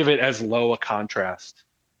give it as low a contrast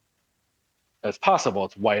as possible.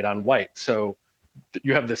 It's white on white. So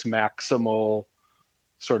you have this maximal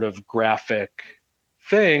sort of graphic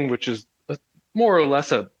thing, which is more or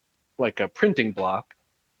less like a printing block,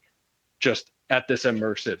 just at this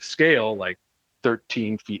immersive scale, like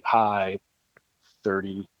 13 feet high,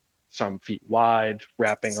 30 some feet wide,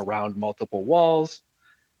 wrapping around multiple walls.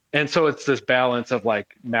 And so it's this balance of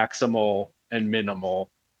like maximal and minimal.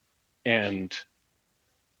 And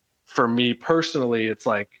for me personally, it's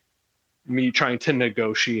like me trying to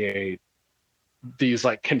negotiate these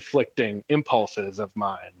like conflicting impulses of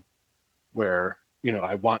mine where,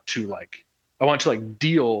 I want to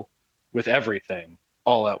deal with everything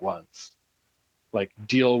all at once. Like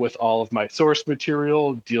deal with all of my source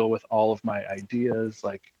material, deal with all of my ideas,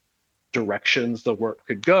 like directions the work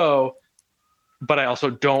could go. But I also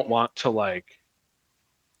don't want to like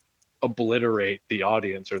obliterate the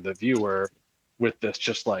audience or the viewer with this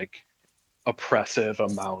just like oppressive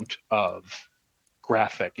amount of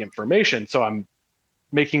graphic information. So I'm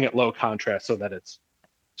making it low contrast so that it's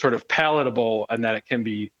sort of palatable and that it can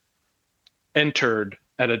be entered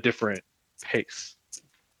at a different pace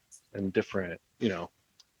and different,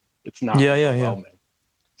 it's not Yeah, yeah, yeah. overwhelming.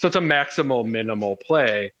 So it's a maximal minimal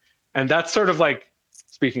play. And that's sort of like,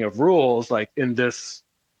 speaking of rules, like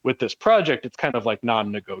with this project, it's kind of like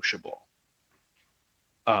non-negotiable.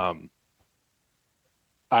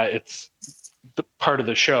 It's the part of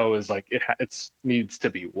the show is like it needs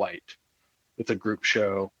to be white. It's a group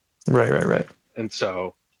show. Right. And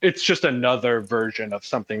so it's just another version of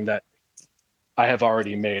something that I have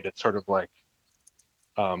already made. It's sort of like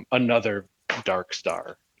another Dark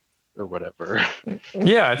Star or whatever.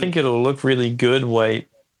 Yeah, I think it'll look really good white,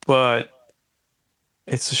 but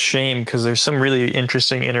it's a shame because there's some really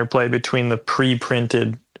interesting interplay between the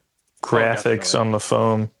pre-printed graphics on the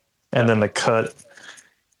foam and then the cut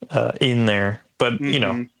in there. But, you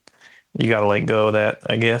got to let go of that,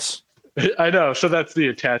 I guess. I know. So that's the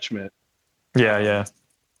attachment. Yeah.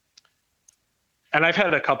 And I've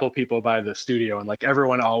had a couple people by the studio, and like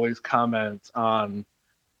everyone always comments on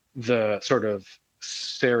the sort of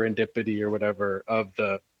serendipity or whatever of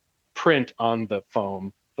the print on the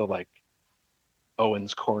foam, the like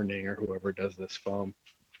Owens Corning or whoever does this foam.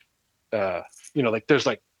 Like there's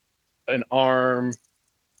like an arm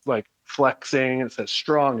like flexing, it says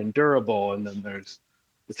strong and durable, and then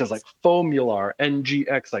it says like Foamular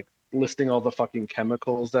NGX, like listing all the fucking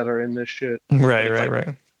chemicals that are in this shit.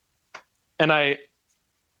 Right. And I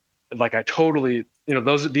totally,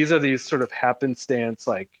 these are these sort of happenstance,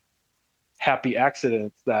 like happy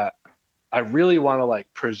accidents that I really want to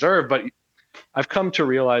like preserve, but I've come to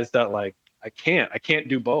realize that like I can't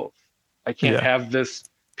do both. I can't have this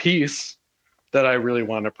piece that I really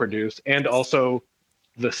want to produce and also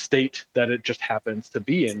the state that it just happens to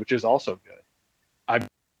be in, which is also good.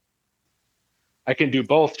 I can do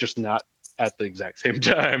both, just not at the exact same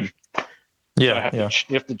time. Yeah, so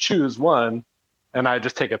you have to choose one, and I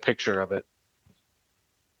just take a picture of it.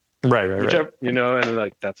 Right. And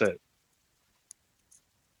like that's it.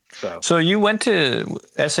 So you went to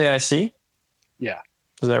SAIC? Yeah.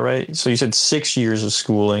 Is that right? So you said 6 years of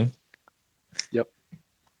schooling. Yep.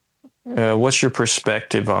 What's your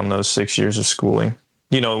perspective on those 6 years of schooling?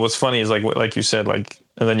 What's funny is like you said, like,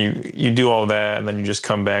 and then you do all that, and then you just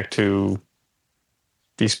come back to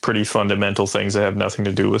these pretty fundamental things that have nothing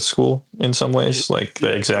to do with school in some ways, like the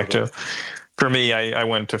Exacto. For me, I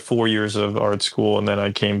went to 4 years of art school, and then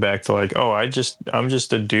I came back to like, I'm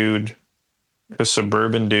just a dude, a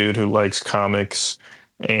suburban dude who likes comics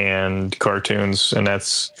and cartoons, and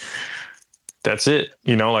that's it.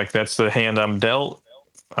 Like that's the hand I'm dealt.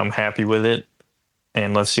 I'm happy with it,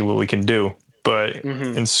 and let's see what we can do. But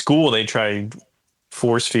in school, they try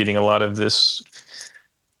force feeding a lot of this,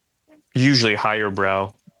 usually higher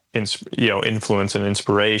brow, influence and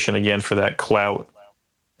inspiration, again for that clout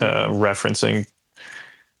referencing.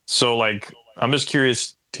 So, like, I'm just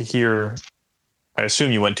curious to hear. I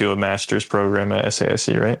assume you went to a master's program at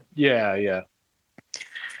SAIC, right? Yeah.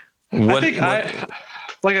 Like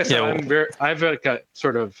I said, I've like a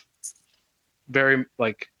sort of very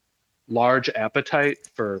like large appetite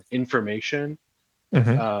for information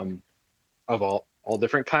of all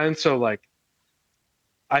different kinds. So like,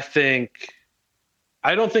 I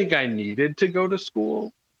don't think I needed to go to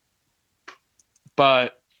school,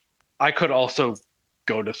 but I could also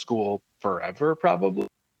go to school forever, probably.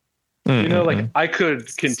 Like I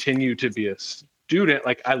could continue to be a student.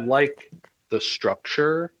 Like I like the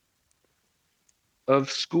structure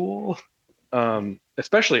of school,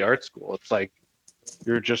 especially art school. It's like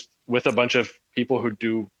you're just with a bunch of people who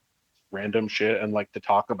do random shit and like to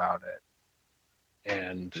talk about it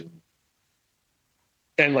and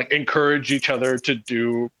like encourage each other to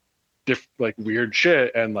do like weird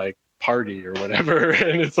shit and like party or whatever.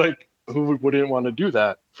 And it's like, who wouldn't want to do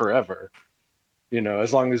that forever?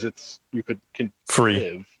 As long as you can free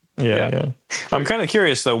live. Yeah. I'm kind of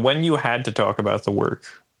curious though, when you had to talk about the work,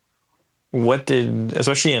 what did,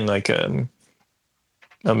 especially in like a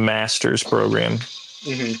master's program,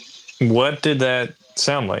 what did that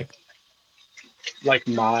sound like? Like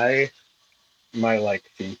my like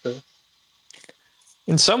thesis?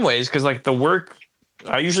 In some ways, because like the work,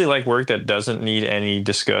 I usually like work that doesn't need any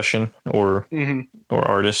discussion or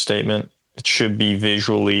artist statement. It should be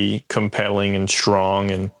visually compelling and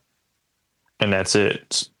strong, and that's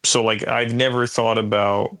it. So like I've never thought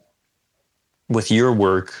about with your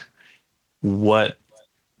work what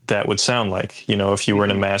that would sound like. If you were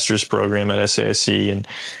in a master's program at SAIC and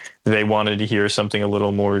they wanted to hear something a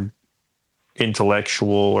little more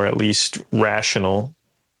intellectual or at least rational,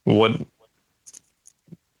 what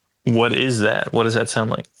is that? What does that sound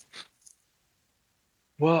like?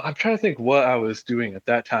 Well, I'm trying to think what I was doing at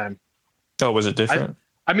that time. Oh, was it different?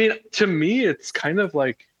 I mean, to me, it's kind of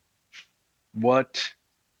like what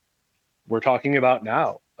we're talking about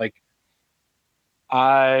now. Like,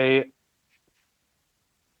 I,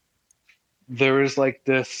 there is like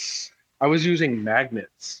this, I was using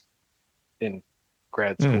magnets in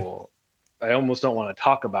grad Mm. school. I almost don't want to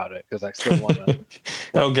talk about it because I still want to,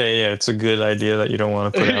 like, Okay, yeah, it's a good idea that you don't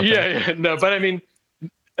want to put out there. yeah, no, but I mean,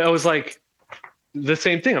 I was like the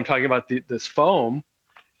same thing. I'm talking about this foam,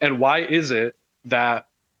 and why is it that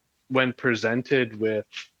when presented with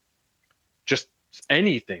just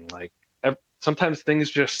anything, like sometimes things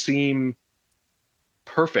just seem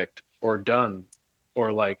perfect or done,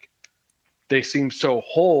 or like they seem so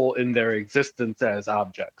whole in their existence as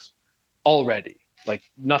objects already. Like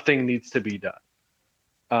nothing needs to be done.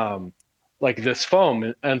 Um, like this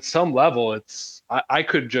foam, on some level, I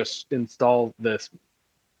could just install this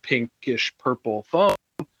pinkish purple foam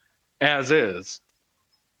as is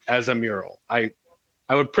as a mural. I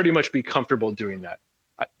would pretty much be comfortable doing that.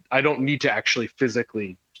 I don't need to actually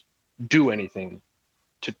physically do anything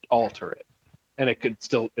to alter it, and it's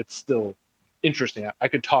still interesting. I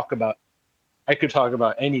could talk about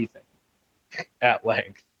anything at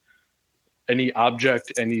length, any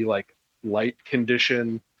object, any like light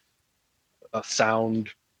condition, a sound,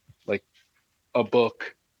 like a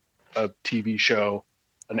book, a TV show,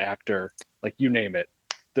 an actor, like you name it.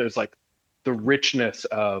 There's like the richness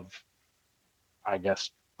of, I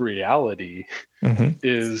guess, reality Hmm.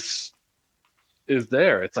 is is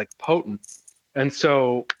there. It's like potent. And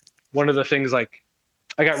so one of the things, like,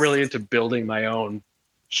 I got really into building my own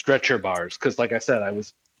stretcher bars because, like I said, I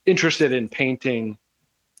was interested in painting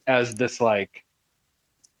as this, like,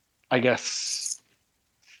 I guess,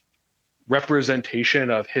 representation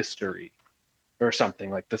of history or something,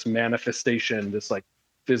 like this manifestation, this like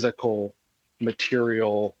physical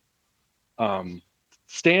material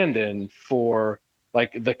stand-in for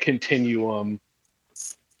like the continuum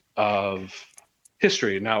of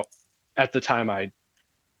history. Now, at the time, I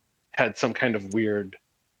had some kind of weird,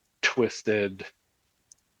 twisted,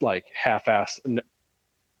 like half-ass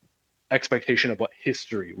expectation of what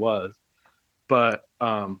history was. But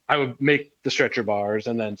I would make the stretcher bars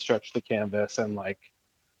and then stretch the canvas, and like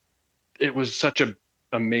it was such a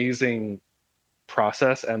amazing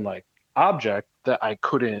process and like object that I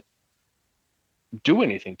couldn't do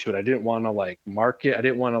anything to it. I didn't want to like mark it. I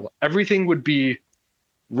didn't want to. Everything would be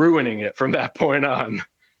ruining it from that point on.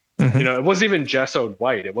 You Hmm. know, it wasn't even gessoed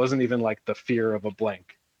white. It wasn't even like the fear of a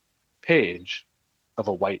blank page, of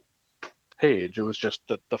a white page. It was just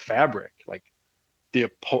the fabric, like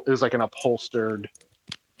it was like an upholstered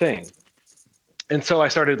thing. And so I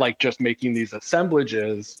started like just making these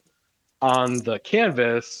assemblages on the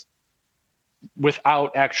canvas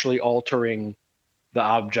without actually altering the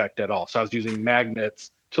object at all. So I was using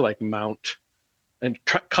magnets to like mount and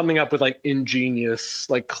coming up with like ingenious,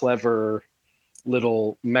 like clever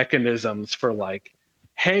little mechanisms for like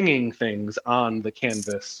hanging things on the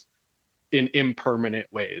canvas in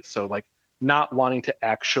impermanent ways. So like not wanting to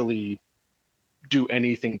actually do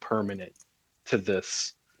anything permanent to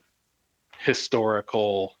this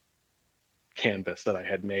historical canvas that I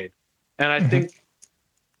had made. And I Hmm. think,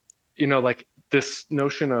 you know, like this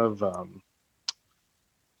notion of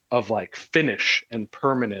like finish and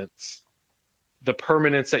permanence, the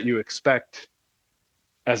permanence that you expect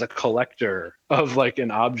as a collector of like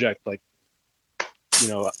an object, like, you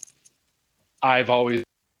know, I've always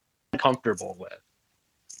been comfortable with.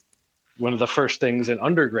 One of the first things in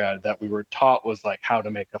undergrad that we were taught was like how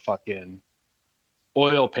to make a fucking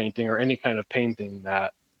oil painting or any kind of painting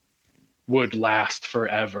that would last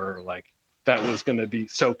forever, like that was going to be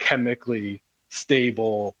so chemically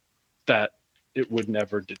stable that it would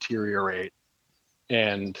never deteriorate.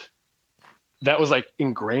 And that was like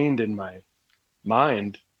ingrained in my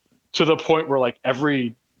mind to the point where like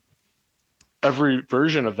every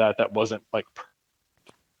version of that wasn't like,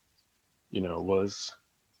 you know, was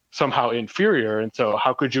somehow inferior. And so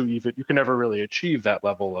how could you can never really achieve that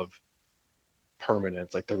level of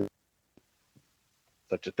permanence, like the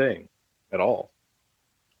such a thing at all.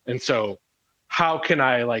 And so how can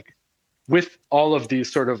I, like, with all of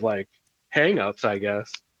these sort of like hangups, I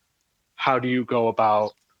guess, how do you go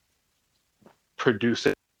about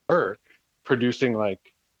producing work, producing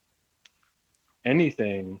like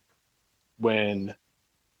anything when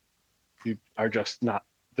you are just not,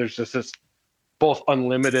 there's just this both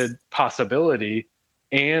unlimited possibility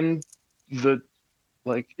and the,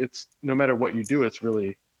 like, it's no matter what you do, it's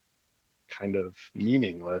really kind of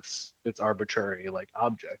meaningless. It's arbitrary, like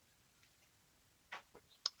object.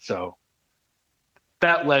 So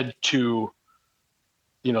that led to,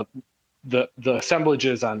 you know, the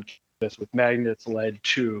assemblages on this with magnets led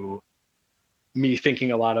to me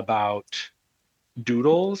thinking a lot about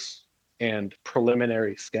doodles and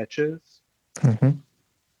preliminary sketches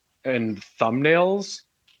and thumbnails,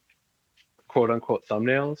 quote unquote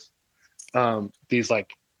thumbnails. These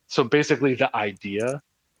like, so basically the idea,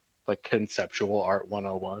 like conceptual art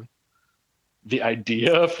 101, the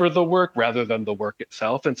idea for the work rather than the work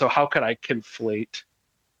itself. And so how could I conflate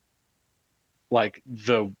like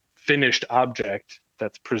the finished object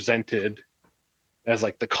that's presented as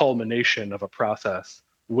like the culmination of a process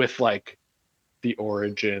with like the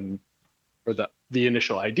origin or the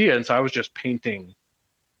initial idea. And so I was just painting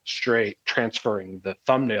straight, transferring the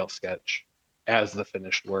thumbnail sketch as the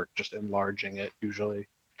finished work, just enlarging it usually.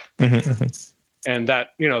 And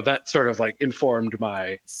that, you know, that sort of like informed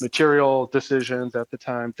my material decisions at the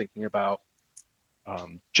time, thinking about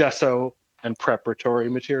gesso and preparatory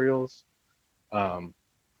materials, and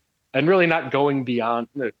really not going beyond.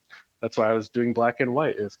 That's why I was doing black and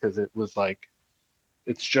white, is because it was like,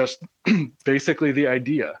 it's just basically the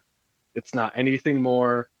idea. It's not anything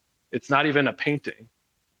more. It's not even a painting.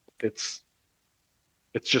 It's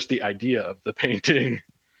just the idea of the painting.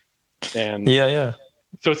 And yeah.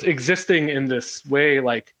 So it's existing in this way,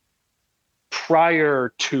 like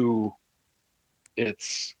prior to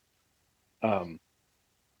its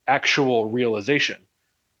actual realization.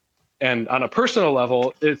 And on a personal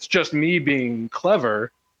level, it's just me being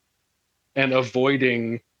clever and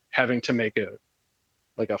avoiding having to make a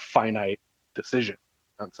finite decision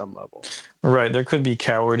on some level. Right. There could be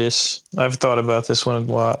cowardice. I've thought about this one a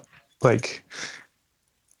lot. Like,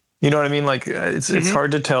 you know what I mean? Like, it's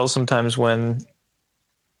hard to tell sometimes when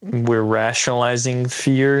we're rationalizing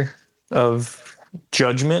fear of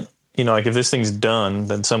judgment. You know, like if this thing's done,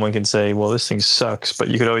 then someone can say, well, this thing sucks. But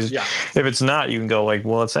you could always, if it's not, you can go like,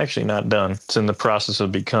 well, it's actually not done. It's in the process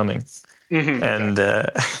of becoming. And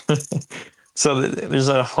so there's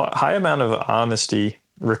a high amount of honesty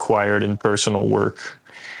required in personal work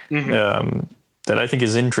that I think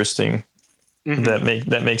is interesting.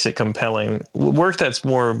 That makes it compelling. Work that's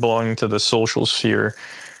more belonging to the social sphere,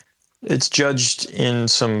 it's judged in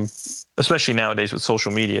some, especially nowadays with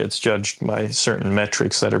social media, it's judged by certain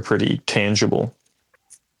metrics that are pretty tangible,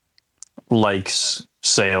 likes,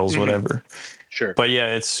 sales, whatever. Sure. But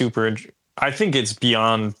yeah, it's super. I think it's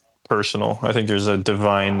beyond personal. I think there's a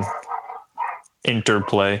divine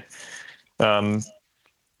interplay,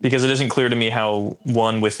 because it isn't clear to me how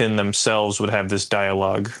one within themselves would have this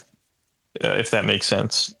dialogue, if that makes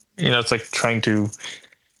sense. You know, it's like trying to,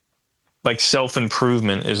 like,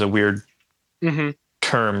 self-improvement is a weird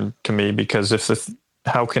term to me, because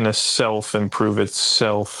how can a self improve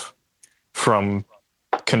itself from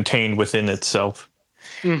contained within itself?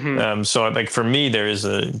 So like for me, there is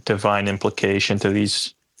a divine implication to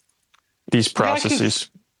these processes.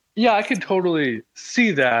 I could totally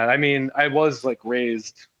see that. I mean, I was like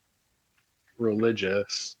raised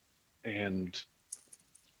religious, and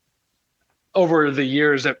over the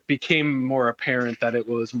years it became more apparent that it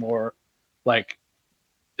was more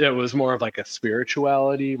of like a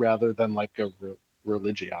spirituality rather than like a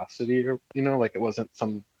religiosity, or, you know, like it wasn't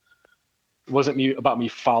about me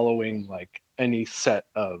following like any set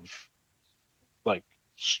of like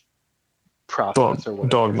process or whatever.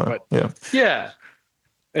 Dogma. But, yeah.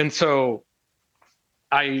 And so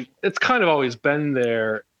it's kind of always been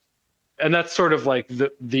there. And that's sort of like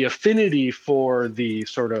the affinity for the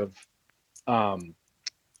sort of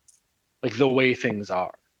like the way things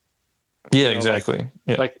are. Yeah, exactly.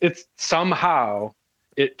 Like it's somehow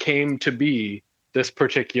it came to be this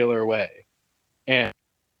particular way. And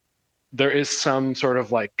there is some sort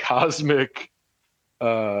of like cosmic,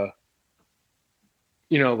 you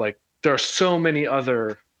know, like there are so many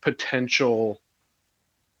other potential,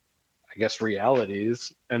 I guess,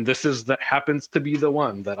 realities. And that happens to be the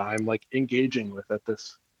one that I'm like engaging with at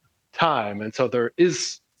this time. And so there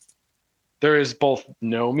is both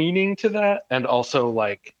no meaning to that and also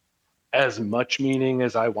like as much meaning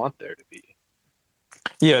as I want there to be.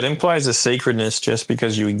 Yeah, it implies a sacredness just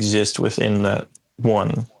because you exist within that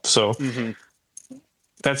one. So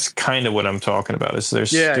that's kind of what I'm talking about. Is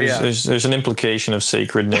there's an implication of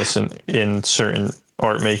sacredness in certain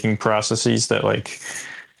art making processes that, like,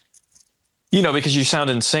 you know, because you sound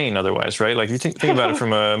insane otherwise, right? Like you think about it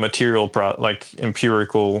from a material like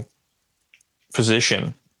empirical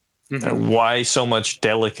position. Why so much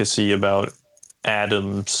delicacy about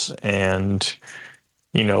atoms and,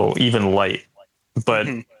 you know, even light? But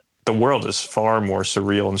the world is far more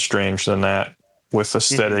surreal and strange than that, with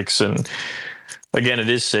aesthetics. And again, it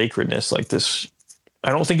is sacredness, like this.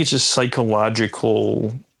 I don't think it's just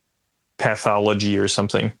psychological pathology or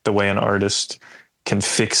something, the way an artist can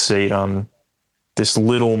fixate on this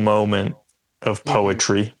little moment of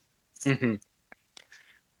poetry. Mm-hmm.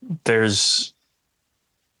 There's,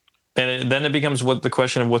 then it becomes what the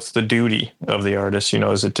question of what's the duty of the artist,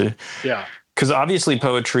 is it to, because obviously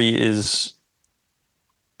poetry is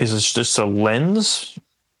just a lens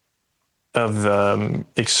of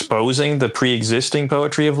exposing the pre-existing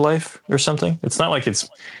poetry of life or something. It's not like it's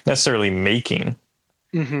necessarily making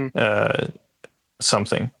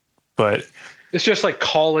something, but it's just like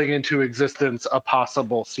calling into existence a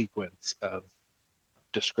possible sequence of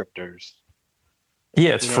descriptors.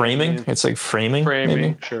 Yeah, it's framing. I mean? It's like framing.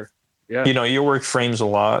 Maybe. Sure. Yeah. Your work frames a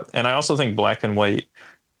lot. And I also think black and white,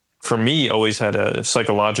 for me, always had a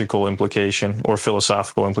psychological implication or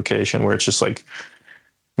philosophical implication where it's just like,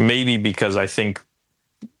 maybe because I think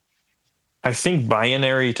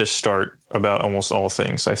binary to start about almost all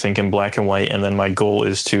things. I think in black and white, and then my goal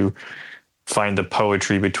is to find the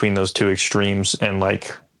poetry between those two extremes and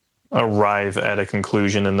like arrive at a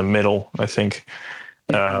conclusion in the middle, I think.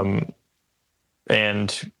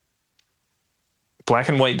 And black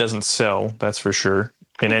and white doesn't sell, that's for sure,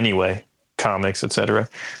 in any way, comics, etc.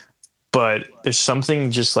 But there's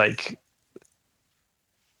something just like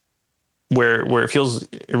where it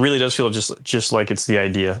really does feel just like it's the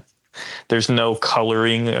idea. There's no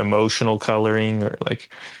coloring, emotional coloring, or like,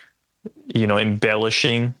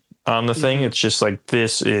 embellishing on the thing. It's just like,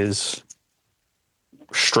 this is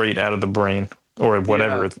straight out of the brain or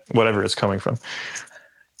whatever it's coming from.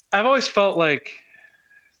 I've always felt like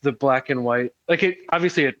the black and white, like it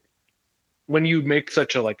obviously when you make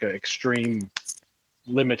such a like an extreme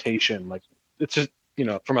limitation, like it's just,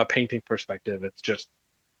 from a painting perspective, it's just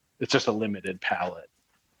a limited palette,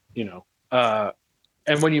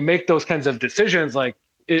 and when you make those kinds of decisions, like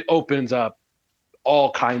it opens up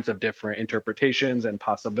all kinds of different interpretations and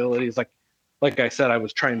possibilities. Like I said, I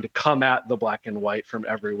was trying to come at the black and white from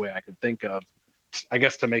every way I could think of, I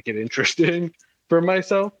guess, to make it interesting for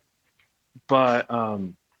myself. But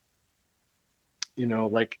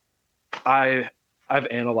like I've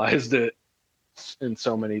analyzed it in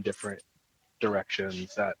so many different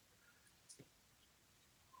directions that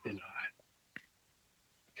I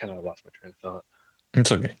kind of lost my train of thought.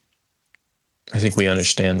 It's okay. I think we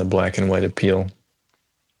understand the black and white appeal.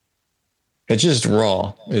 It's just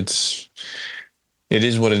raw. It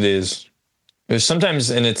is what it is. There's sometimes,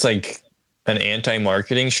 and it's like an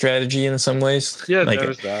anti-marketing strategy in some ways. Yeah, like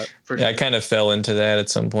there's that. I kind of fell into that at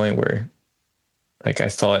some point where, like, I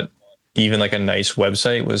thought even like a nice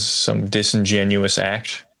website was some disingenuous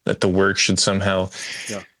act, that the work should somehow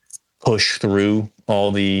push through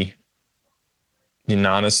all the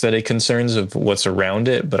non-aesthetic concerns of what's around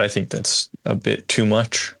it. But I think that's a bit too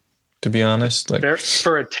much, to be honest. Like,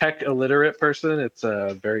 for a tech illiterate person, it's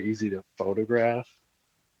very easy to photograph,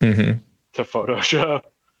 to Photoshop.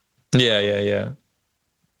 Yeah.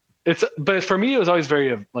 But for me, it was always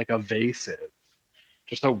very like evasive,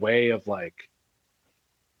 just a way of like,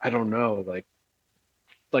 I don't know,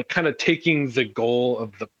 like kind of taking the goal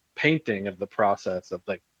of the painting, of the process, of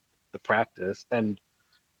like the practice, and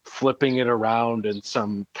flipping it around in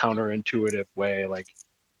some counterintuitive way, like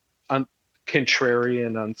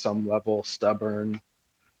contrarian on some level, stubborn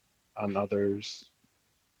on others,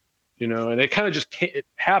 and it kind of just it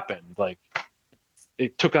happened. Like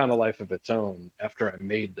it took on a life of its own after I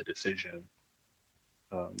made the decision.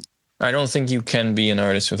 I don't think you can be an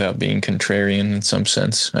artist without being contrarian in some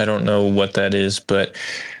sense. I don't know what that is, but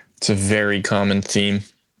it's a very common theme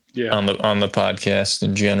on the podcast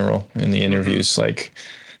in general, in the interviews. Like,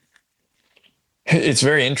 it's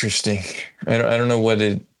very interesting. I don't know what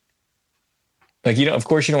it, like, of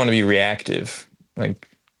course you don't want to be reactive, like,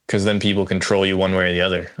 because then people control you one way or the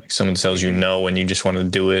other. Like, someone tells you no and you just want to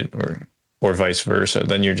do it, or vice versa.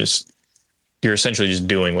 Then you're essentially just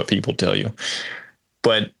doing what people tell you.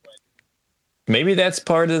 But maybe that's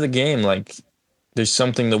part of the game. Like, there's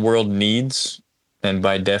something the world needs, and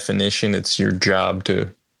by definition, it's your job to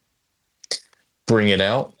bring it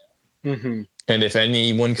out. And if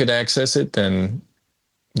anyone could access it, then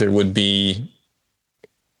there would be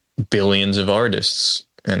billions of artists.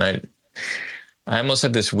 And I almost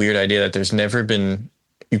have this weird idea that there's never been,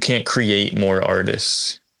 you can't create more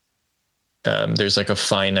artists. There's like a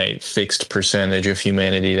finite fixed percentage of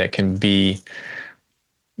humanity that can be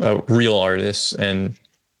real artists, and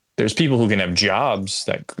there's people who can have jobs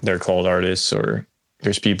that they're called artists, or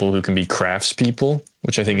there's people who can be craftspeople,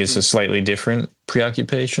 which I think is a slightly different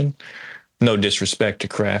preoccupation. No disrespect to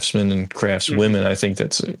craftsmen and craftswomen. I think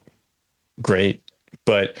that's great.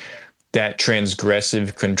 But that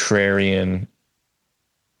transgressive, contrarian,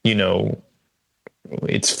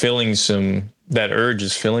 it's filling some that urge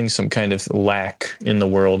is filling some kind of lack in the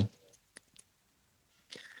world.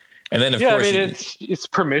 And then, of course, I mean, it's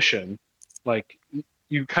permission. Like,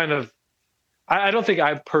 you kind of, I don't think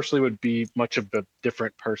I personally would be much of a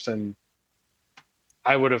different person.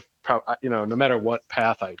 I would have probably, no matter what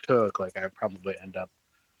path I took, like, I'd probably end up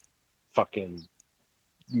fucking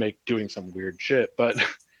doing some weird shit. But,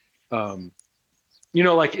 like,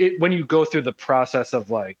 when you go through the process of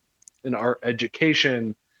like an art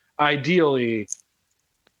education, ideally,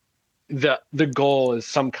 the goal is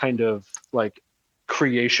some kind of like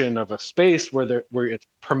creation of a space where it's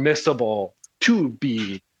permissible to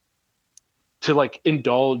like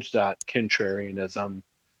indulge that contrarianism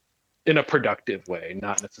in a productive way,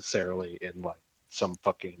 not necessarily in like some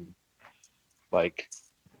fucking like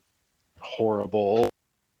horrible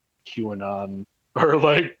QAnon or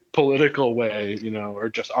like political way, or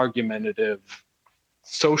just argumentative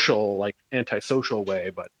social, like antisocial way,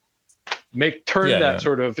 but turn that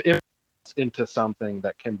sort of into something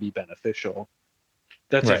that can be beneficial.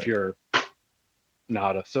 That's right. If you're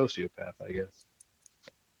not a sociopath, I guess.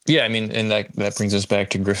 Yeah, I mean, and that brings us back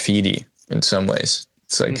to graffiti in some ways.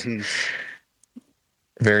 It's like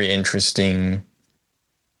very interesting.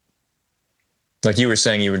 Like you were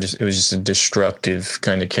saying, it was just a destructive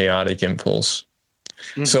kind of chaotic impulse.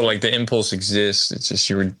 So like the impulse exists. It's just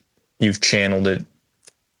you've channeled it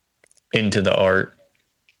into the art.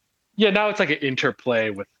 Yeah, now it's like an interplay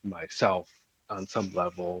with myself on some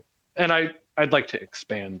level, and I'd like to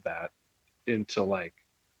expand that into like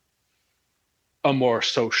a more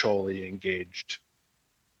socially engaged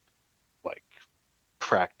like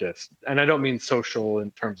practice. And I don't mean social in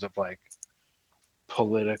terms of like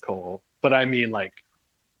political, but I mean like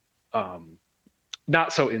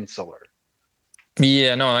not so insular.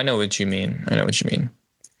 Yeah, no, I know what you mean.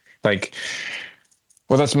 Like,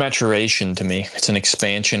 well, that's maturation to me. It's an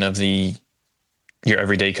expansion of your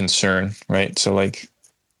everyday concern, right? So like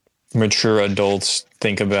mature adults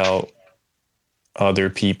think about other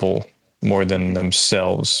people more than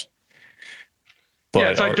themselves.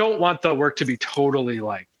 But so I don't want the work to be totally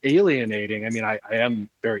like alienating. I mean, I am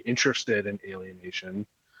very interested in alienation,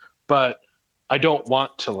 but I don't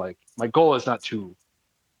want to like, my goal is not to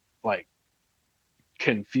like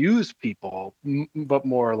confuse people, but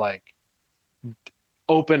more like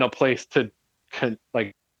open a place to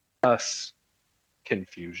like us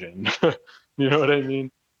confusion. You know what I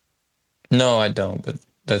mean? No, I don't, but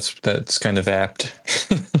that's kind of apt.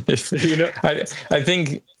 I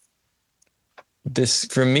think this,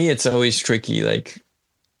 for me, it's always tricky, like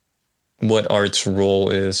what art's role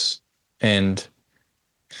is, and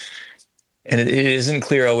it isn't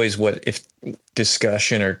clear always what, if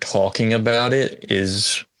discussion or talking about it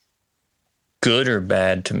is good or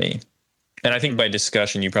bad to me. And I think by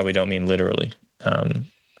discussion, you probably don't mean literally.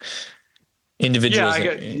 Individuals.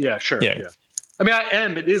 Yeah, sure. Yeah. I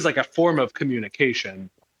mean, it is like a form of communication.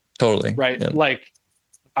 Totally. Right. Yeah. Like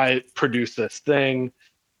I produce this thing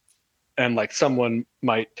and like someone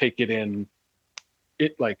might take it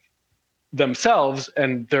like themselves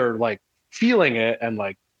and they're like feeling it and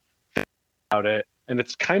like about it. And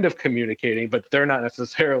it's kind of communicating, but they're not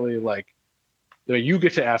necessarily like, you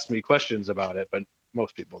get to ask me questions about it, but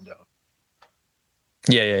most people don't.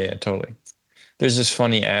 Yeah, totally. There's this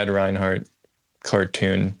funny Ad Reinhardt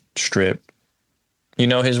cartoon strip. You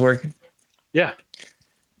know his work? Yeah.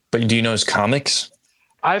 But do you know his comics?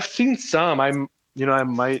 I've seen some. I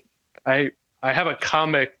have a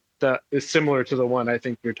comic that is similar to the one I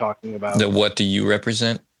think you're talking about. The What Do You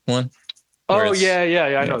Represent one? Oh, yeah,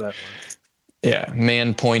 I know that one. Yeah,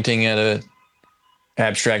 man pointing at a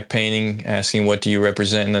abstract painting, asking, what do you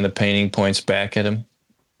represent? And then the painting points back at him,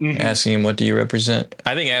 asking him, what do you represent?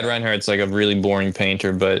 I think Ad Reinhardt's like a really boring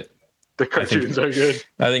painter, but the cartoons are good.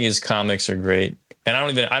 I think his comics are great. And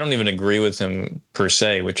I don't even agree with him per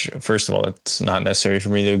se, which, first of all, it's not necessary for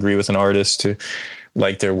me to agree with an artist to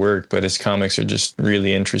like their work, but his comics are just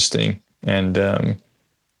really interesting. And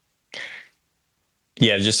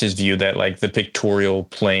just his view that like the pictorial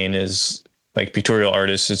plane is like pictorial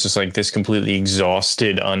artists, it's just like this completely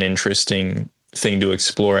exhausted, uninteresting thing to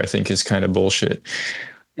explore, I think is kind of bullshit.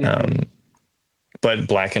 But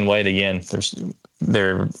black and white, again,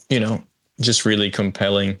 they're just really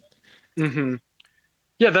compelling.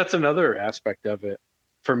 Yeah, that's another aspect of it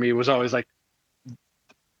for me, was always like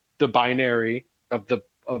the binary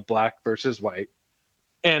of black versus white,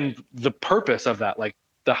 and the purpose of that, like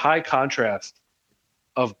the high contrast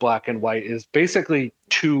of black and white is basically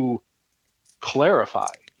to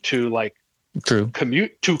clarify, to like to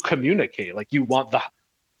communicate. Like you want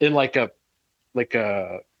in like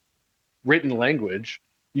a written language,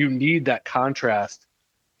 you need that contrast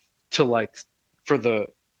to like for the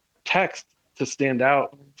text to stand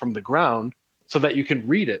out from the ground so that you can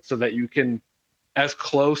read it, so that you can as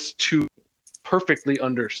close to perfectly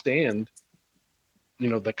understand,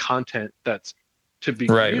 the content that's to be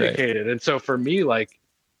communicated. And so for me, like,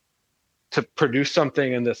 to produce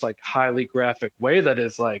something in this like highly graphic way that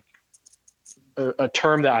is like a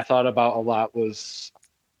term that I thought about a lot was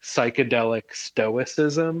psychedelic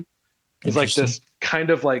stoicism. It's like this kind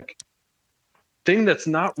of like thing that's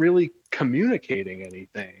not really communicating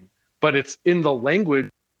anything, but it's in the language.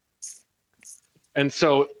 And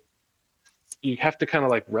so you have to kind of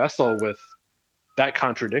like wrestle with that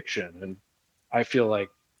contradiction. And I feel like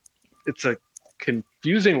it's a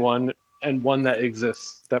confusing one, and one that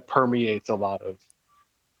exists, that permeates a lot of,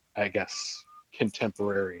 I guess,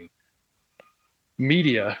 contemporary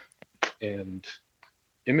media and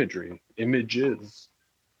images.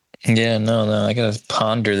 Yeah, no, I gotta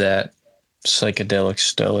ponder that psychedelic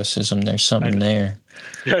stoicism. There's something there.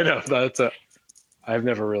 Yeah, I know. I've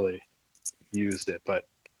never really used it, but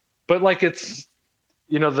like it's,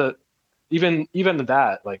 even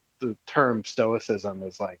that, like the term stoicism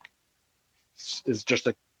is just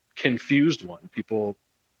a confused one. People,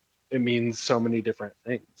 it means so many different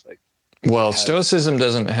things. Like, well, stoicism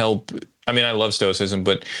doesn't help. I mean, I love stoicism,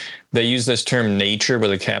 but they use this term nature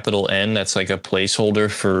with a capital N. That's like a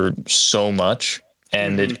placeholder for so much.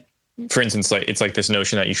 And it, for instance, like it's like this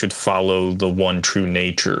notion that you should follow the one true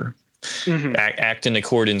nature, act in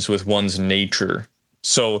accordance with one's nature.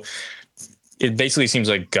 So it basically seems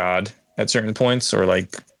like God at certain points,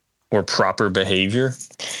 or proper behavior.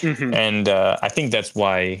 And I think that's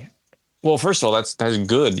why, well, first of all, that's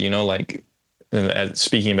good, like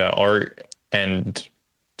speaking about art and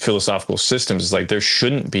philosophical systems, like there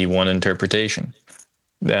shouldn't be one interpretation.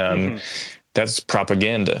 That's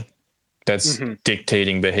propaganda. That's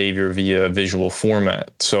dictating behavior via visual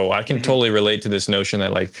format. So I can totally relate to this notion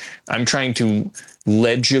that like I'm trying to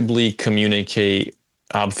legibly communicate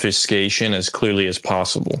obfuscation as clearly as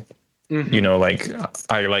possible. Like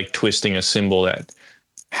I like twisting a symbol that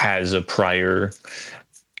has a prior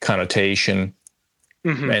connotation,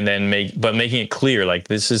 and then making it clear, like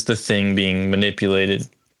this is the thing being manipulated,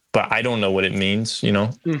 but I don't know what it means,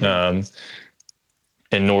 and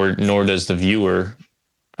nor does the viewer.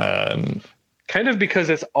 Kind of because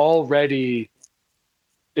it's already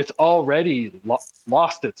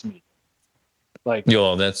lost its meaning. Like,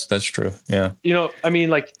 that's true. Yeah. I mean,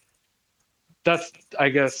 like, that's, I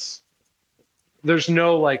guess, there's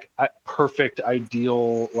no like perfect,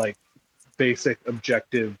 ideal, like basic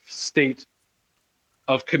objective state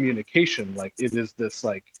of communication. Like, it is this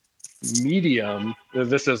like medium.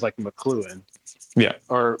 This is like McLuhan,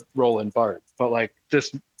 or Roland Barthes, but like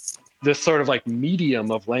this sort of like medium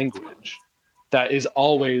of language that is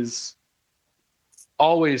always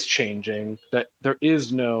changing, that there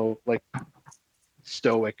is no like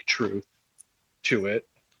stoic truth to it.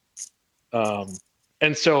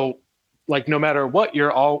 And so like, no matter what,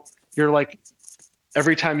 you're like,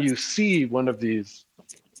 every time you see one of these,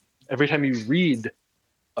 every time you read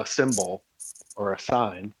a symbol or a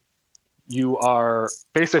sign, you are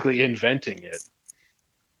basically inventing it,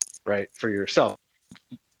 right, for yourself.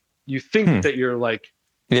 You think that you're like,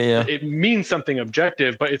 it means something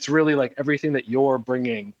objective, but it's really like everything that you're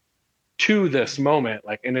bringing to this moment,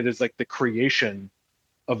 like, and it is like the creation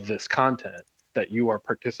of this content that you are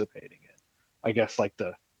participating in. I guess like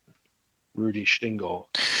the Rudy Stingel.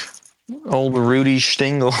 Old Rudy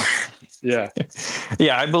Stingel. Yeah.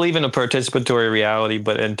 Yeah, I believe in a participatory reality,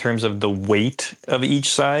 but in terms of the weight of each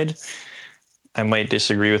side, I might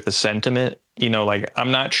disagree with the sentiment. Like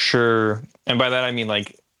I'm not sure, and by that I mean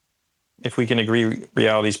like if we can agree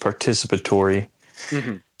reality is participatory,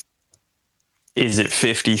 is it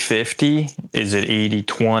 50-50? Is it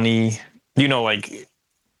 80-20? Like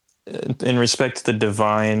in respect to the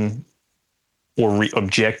divine or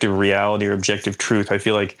objective reality or objective truth, I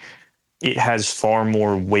feel like it has far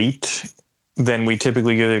more weight than we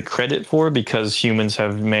typically give it credit for, because humans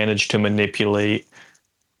have managed to manipulate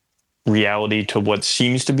reality to what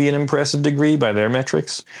seems to be an impressive degree by their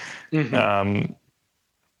metrics.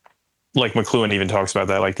 Like McLuhan even talks about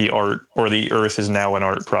that, like the art or the earth is now an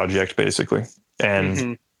art project, basically.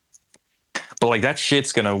 And but like that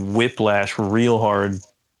shit's gonna whiplash real hard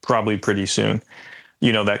probably pretty soon.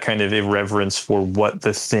 That kind of irreverence for what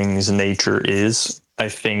the thing's nature is. I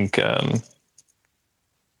think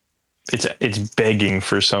it's begging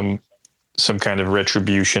for some kind of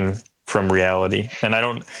retribution from reality. And I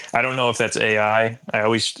don't know if that's AI. I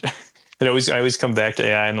always come back to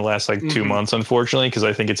AI in the last like 2 months, unfortunately, because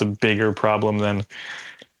I think it's a bigger problem than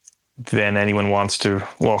then anyone wants to.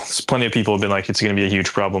 Well, plenty of people have been like, it's going to be a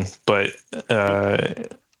huge problem, but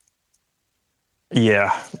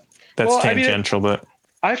yeah, that's tangential. But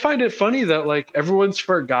I find it funny that like everyone's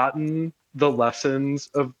forgotten the lessons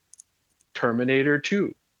of Terminator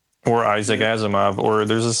 2 or Isaac Asimov, or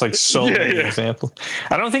there's just like so many examples.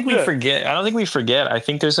 I don't think we forget. I don't think we forget. I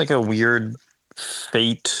think there's like a weird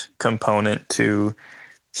fate component to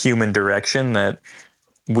human direction that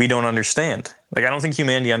we don't understand. Like, I don't think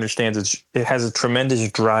humanity understands it has a tremendous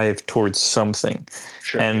drive towards something.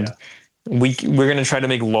 Sure, and we're going to try to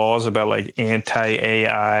make laws about like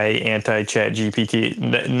anti-AI, anti-chat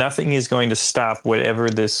GPT. Nothing is going to stop whatever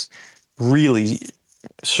this really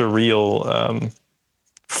surreal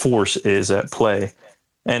force is at play.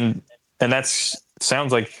 And that's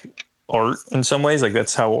sounds like art in some ways. Like,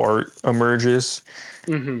 that's how art emerges.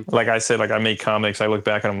 Like I said, like I make comics, I look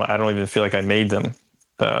back at them, I don't even feel like I made them.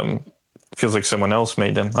 It feels like someone else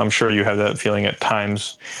made them. I'm sure you have that feeling at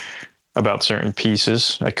times about certain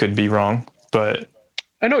pieces. I could be wrong, but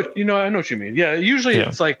I know what you mean. Yeah, usually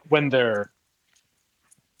it's like when they're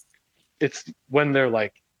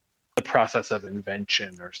like the process of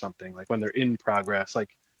invention or something, like when they're in progress,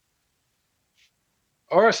 like,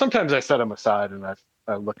 or sometimes I set them aside and I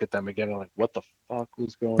look at them again and I'm like, what the fuck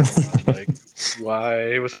was going on? Like,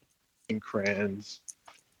 why was in crayons?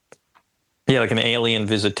 Yeah, like an alien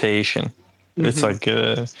visitation. It's like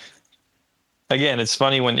again, it's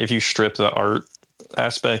funny if you strip the art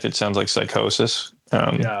aspect, it sounds like psychosis.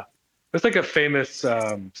 Yeah, there's like a famous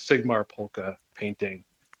Sigmar Polka painting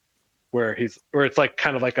where it's like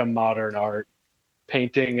kind of like a modern art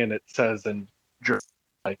painting, and it says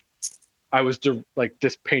like like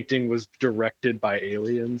this painting was directed by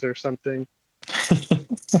aliens or something.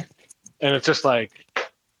 And it's just like,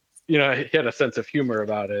 he had a sense of humor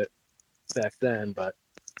about it back then, but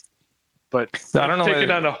I don't know,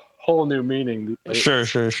 taking on a whole new meaning. Sure.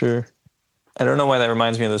 I don't know why that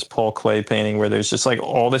reminds me of this Paul Klee painting where there's just like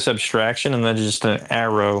all this abstraction and then just an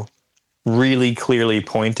arrow really clearly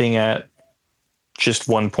pointing at just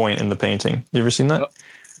one point in the painting. You ever seen that?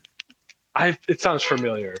 It sounds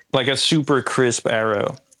familiar. Like a super crisp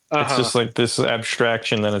arrow. It's just like this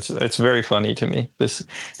abstraction. Then it's very funny to me.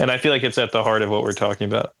 And I feel like it's at the heart of what we're talking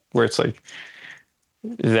about, where it's like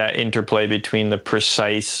that interplay between the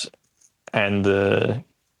precise and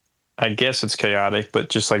I guess it's chaotic, but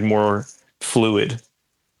just like more fluid.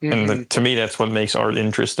 And to me, that's what makes art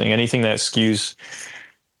interesting. Anything that skews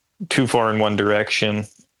too far in one direction,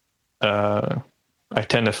 I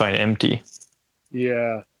tend to find empty.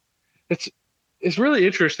 Yeah, it's really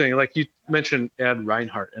interesting. Like you mentioned Ed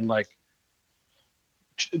Reinhardt, and like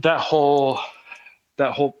that whole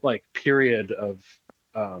like period of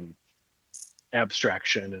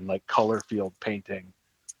abstraction and like color field painting.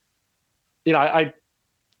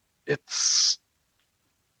 It's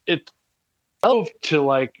to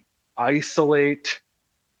like isolate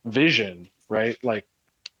vision, right? Like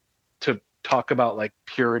to talk about like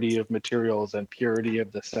purity of materials and purity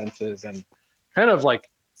of the senses, and kind of like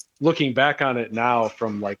looking back on it now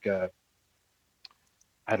from like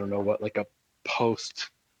like a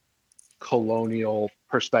post-colonial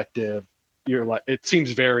perspective, you're like, it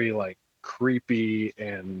seems very like creepy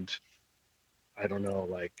and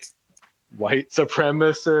like white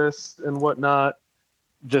supremacist and whatnot.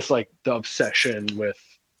 Just like the obsession with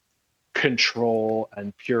control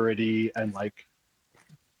and purity and like,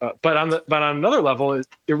 but on another level, it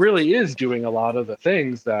really is doing a lot of the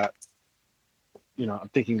things that, I'm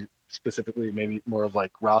thinking specifically maybe more of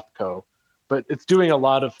like Rothko, but it's doing a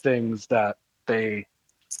lot of things that they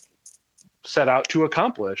set out to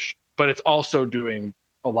accomplish, but it's also doing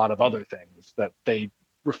a lot of other things that they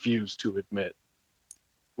refuse to admit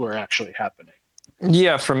were actually happening.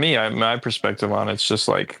 Yeah, for me, my perspective on it's just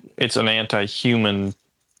like it's an anti-human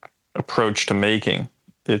approach to making.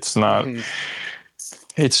 It's not.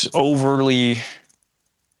 It's overly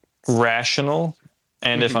rational,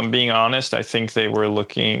 and if I'm being honest, I think they were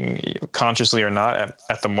looking, consciously or not,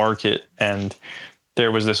 at the market, and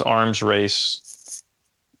there was this arms race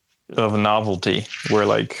of novelty where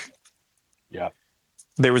like,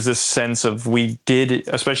 there was this sense of we did it,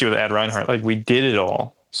 especially with Ed Reinhardt, like we did it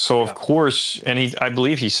all. So of course, and I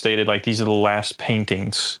believe he stated like these are the last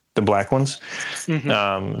paintings, the black ones.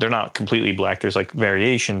 They're not completely black. There's like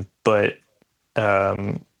variation, but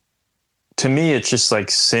to me, it's just like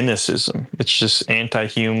cynicism. It's just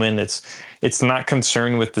anti-human. It's not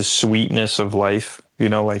concerned with the sweetness of life.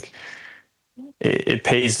 Like it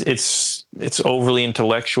pays. It's overly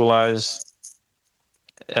intellectualized.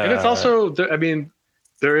 And it's also,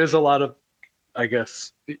 there is a lot of, I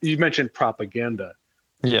guess you mentioned propaganda.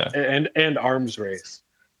 Yeah. And arms race.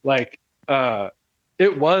 Like,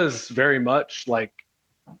 it was very much like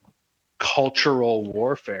cultural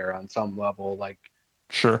warfare on some level. Like,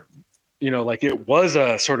 Sure. like it was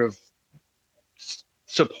a sort of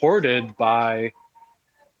supported by,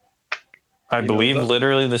 I believe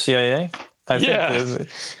literally the CIA. I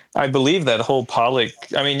believe that whole I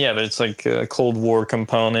mean, yeah, it's like Cold War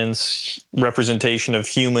components, representation of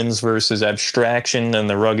humans versus abstraction and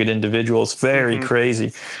the rugged individuals. Very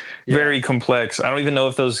crazy, very complex. I don't even know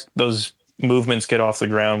if those movements get off the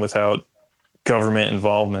ground without government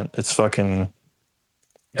involvement. It's fucking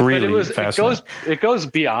really fascinating. It goes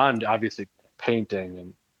beyond obviously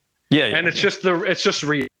painting and it's just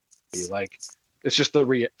reality. Like, it's just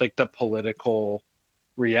the political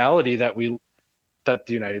reality that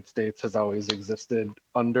the United States has always existed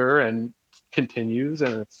under and continues.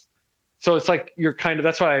 And it's like, you're kind of,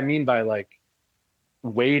 that's what I mean by like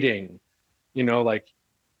waiting, like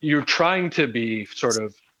you're trying to be sort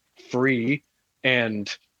of free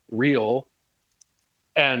and real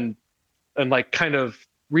and like kind of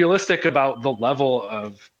realistic about the level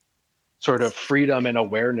of sort of freedom and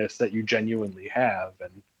awareness that you genuinely have,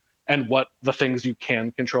 and what the things you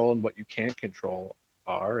can control and what you can't control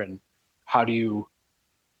are, and how do you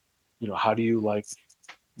like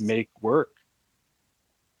make work?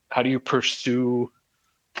 How do you pursue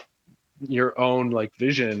your own like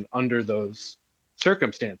vision under those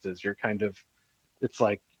circumstances? It's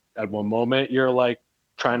like at one moment you're like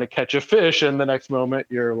trying to catch a fish, and the next moment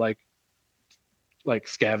you're like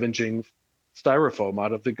scavenging styrofoam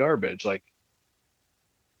out of the garbage. Like,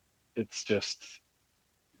 it's just,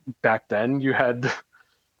 back then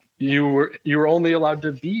you were only allowed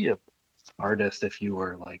to be an artist if you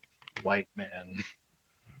were like white man.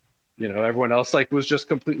 Everyone else like was just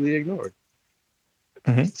completely ignored.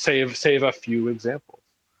 Save a few examples.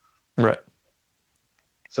 Right.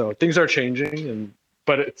 So things are changing,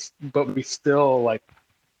 but we still like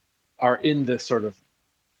are in this sort of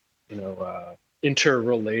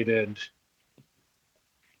interrelated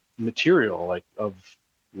material, like, of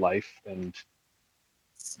life and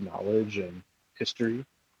knowledge and history.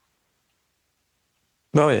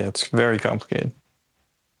 Oh yeah, it's very complicated.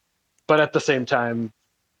 But at the same time,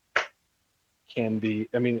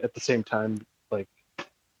 like,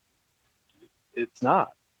 it's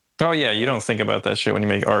not. Oh yeah, you don't think about that shit when you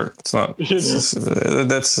make art. It's not. It's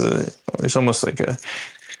almost like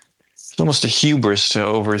it's almost a hubris to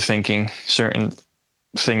overthinking certain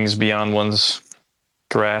things beyond one's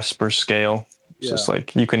grasp or scale. It's just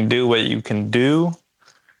like, you can do what you can do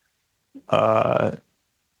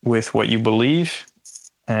with what you believe,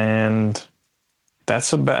 and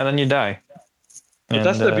that's about, and then you die. But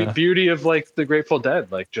that's the beauty of like the Grateful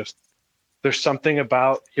Dead. Like, just there's something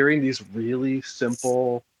about hearing these really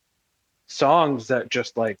simple songs that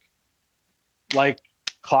just like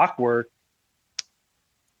clockwork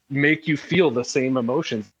make you feel the same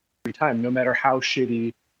emotions every time, no matter how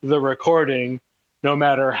shitty the recording, no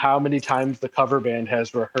matter how many times the cover band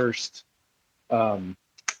has rehearsed Wharf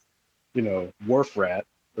Rat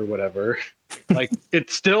or whatever. Like,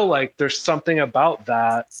 it's still like there's something about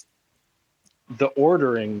that, the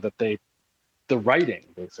ordering that the writing,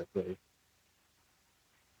 basically,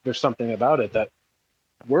 there's something about it that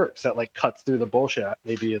works, that like cuts through the bullshit.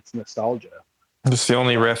 Maybe it's nostalgia. It's the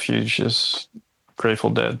only refuge is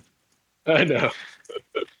Grateful Dead. I know.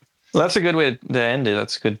 Well, that's a good way to end it.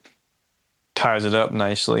 That's good. Ties it up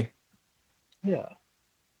nicely. Yeah.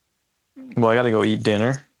 Well, I got to go eat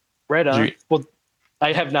dinner. Right on. Well,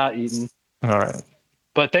 I have not eaten. All right.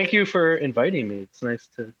 But thank you for inviting me. It's nice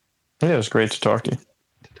to. Yeah, it was great to talk to you.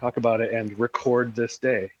 To talk about it and record this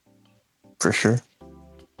day. For sure.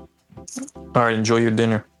 All right. Enjoy your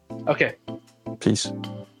dinner. Okay. Peace.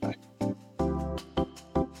 Bye.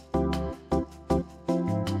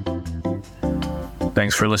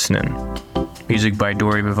 Thanks for listening. Music by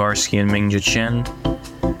Dori Bavarsky and Mingja Chen.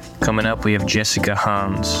 Coming up, we have Jessica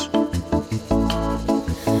Hans.